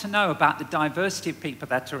want to know about the diversity of people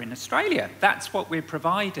that are in Australia? That's what we're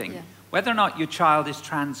providing. Yeah. Whether or not your child is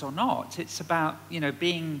trans or not, it's about, you know,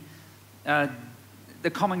 being the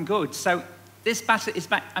common good. So this battle is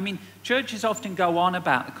back, I mean, churches often go on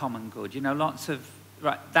about the common good, you know, lots of,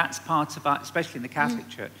 right, that's part of our, especially in the Catholic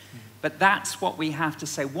Church. But that's what we have to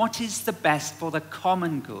say. What is the best for the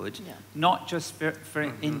common good, not just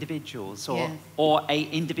for individuals or a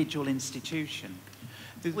individual institution?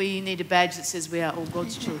 We need a badge that says we are all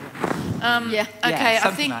God's children. Yeah. Okay,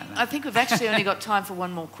 something I think we've actually only got time for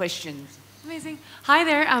one more question. Amazing. Hi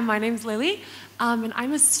there, my name's Lily, and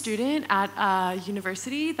I'm a student at a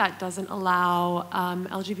university that doesn't allow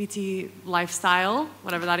LGBT lifestyle,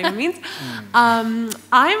 whatever that even means.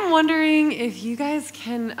 I'm wondering if you guys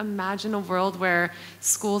can imagine a world where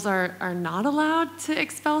schools are not allowed to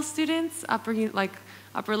expel students,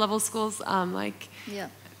 upper level schools,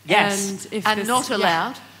 Yes. And not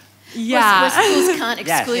allowed. Yeah. Where schools can't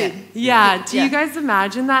exclude. Yeah. Do you guys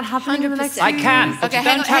imagine that happening in the next few I can, years? but you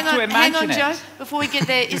don't have to imagine hang on, it. Jo, before we get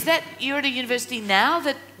there. Is that, you're at a university now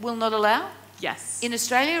that will not allow? Yes. In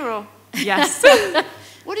Australia or? Yes.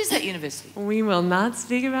 What is that university? We will not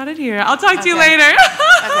speak about it here. I'll talk to you Okay. later.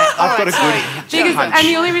 I've got a good hunch. And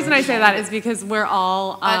the only reason I say that is because we're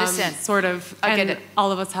all I understand. sort of, I get and it.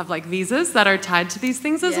 all of us have like visas that are tied to these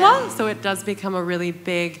things as well. So it does become a really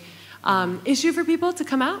big issue for people to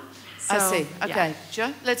come out. So, I see. yeah. Okay,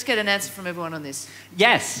 Jo, let's get an answer from everyone on this.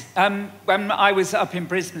 Yes. When I was up in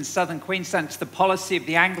Brisbane, southern Queensland, it's the policy of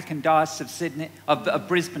the Anglican Diocese of Sydney, of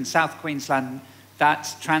Brisbane, South Queensland,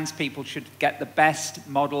 that trans people should get the best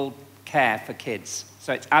model care for kids.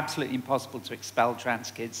 So it's absolutely impossible to expel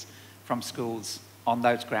trans kids from schools on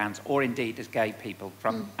those grounds, or indeed as gay people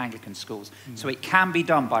from Anglican schools. So it can be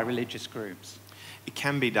done by religious groups. It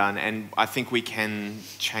can be done, and I think we can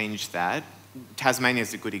change that. Tasmania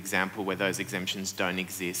is a good example where those exemptions don't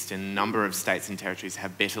exist, and a number of states and territories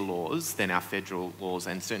have better laws than our federal laws,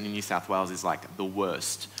 and certainly New South Wales is like the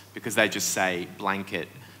worst because they just say blanket.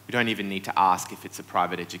 We don't even need to ask if it's a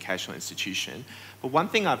private educational institution. But one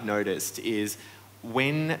thing I've noticed is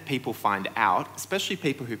when people find out, especially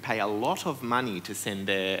people who pay a lot of money to send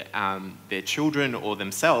their children or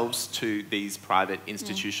themselves to these private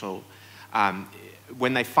institutional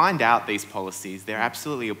when they find out these policies, they're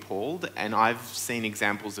absolutely appalled, and I've seen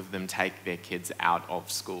examples of them take their kids out of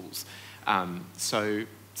schools. So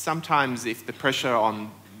sometimes if the pressure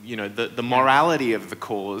on you know, the morality of the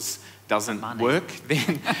cause doesn't work,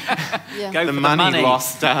 then the money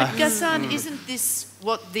lost. Ghassan, isn't this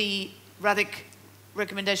what the Ruddock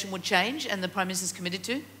recommendation would change and the Prime Minister's committed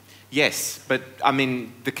to? Yes, but I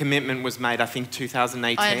mean, the commitment was made, I think,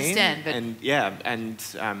 2018. I understand, but... And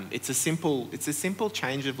it's a simple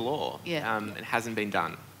change of law. Yeah. It hasn't been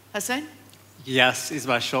done. Ghassan? Yes, is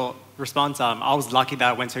my short response. I was lucky that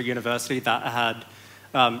I went to a university that had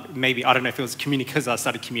maybe, I don't know if it was because I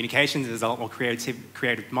studied communications, there's a lot more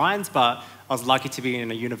creative minds, but I was lucky to be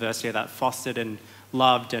in a university that fostered and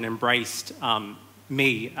loved and embraced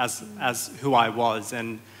me as who I was,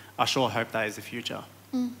 and I sure hope that is the future.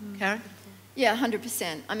 Karen? Yeah,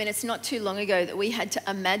 100%. I mean, it's not too long ago that we had to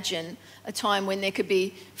imagine a time when there could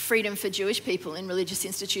be freedom for Jewish people in religious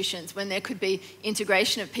institutions, when there could be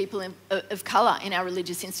integration of people of colour in our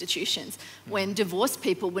religious institutions, when divorced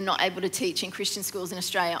people were not able to teach in Christian schools in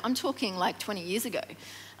Australia. I'm talking like 20 years ago.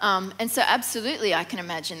 And so absolutely I can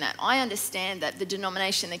imagine that. I understand that the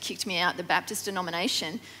denomination that kicked me out, the Baptist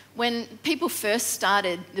denomination, when people first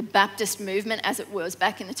started the Baptist movement as it was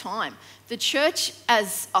back in the time, the church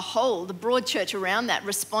as a whole, the broad church around that,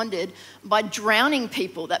 responded by drowning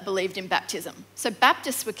people that believed in baptism. So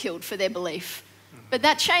Baptists were killed for their belief. But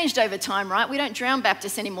that changed over time, right? We don't drown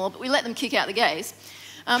Baptists anymore, but we let them kick out the gays.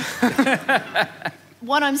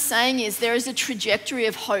 What I'm saying is there is a trajectory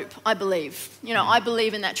of hope, I believe. You know, I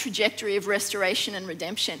believe in that trajectory of restoration and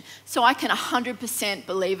redemption. So I can 100%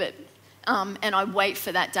 believe it. And I wait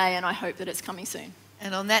for that day, and I hope that it's coming soon.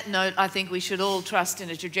 And on that note, I think we should all trust in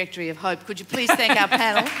a trajectory of hope. Could you please thank our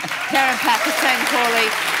panel, Karen Pat, Kassisieh Corley,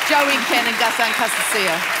 Jo Inkpin and Ghassan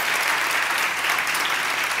Kassisieh.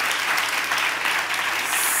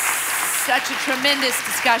 Such a tremendous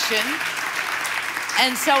discussion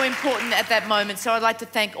and so important at that moment. So I'd like to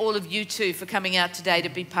thank all of you too for coming out today to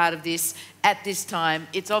be part of this at this time.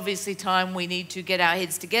 It's obviously time we need to get our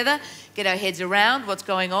heads together, get our heads around what's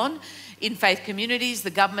going on in faith communities.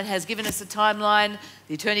 The government has given us a timeline.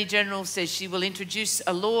 The Attorney-General says she will introduce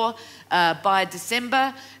a law by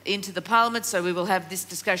December into the Parliament, so we will have this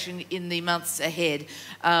discussion in the months ahead.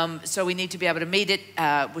 So we need to be able to meet it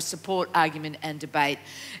with support, argument and debate.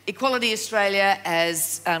 Equality Australia,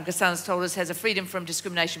 as Ghassan has told us, has a Freedom from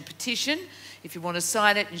Discrimination petition. If you want to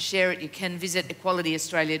sign it and share it, you can visit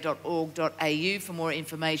equalityaustralia.org.au for more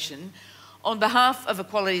information. On behalf of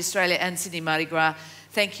Equality Australia and Sydney Mardi Gras,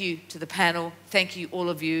 thank you to the panel. Thank you, all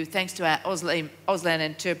of you. Thanks to our Auslan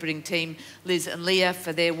interpreting team, Liz and Leah,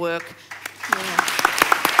 for their work.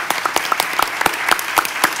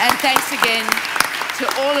 And thanks again to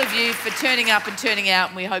all of you for turning up and turning out.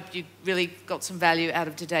 And we hope you really got some value out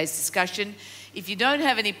of today's discussion. If you don't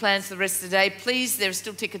have any plans for the rest of the day, please, there are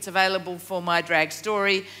still tickets available for My Drag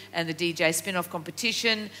Story and the DJ Spin-Off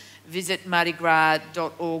competition. Visit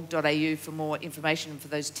mardigras.org.au for more information for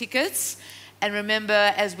those tickets. And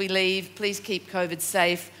remember, as we leave, please keep COVID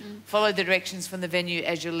safe. Follow the directions from the venue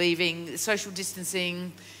as you're leaving. Social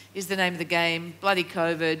distancing is the name of the game. Bloody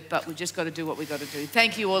COVID, but we've just got to do what we've got to do.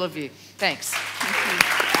 Thank you, all of you. Thanks.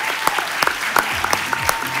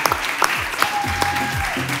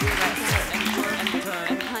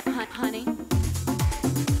 Honey.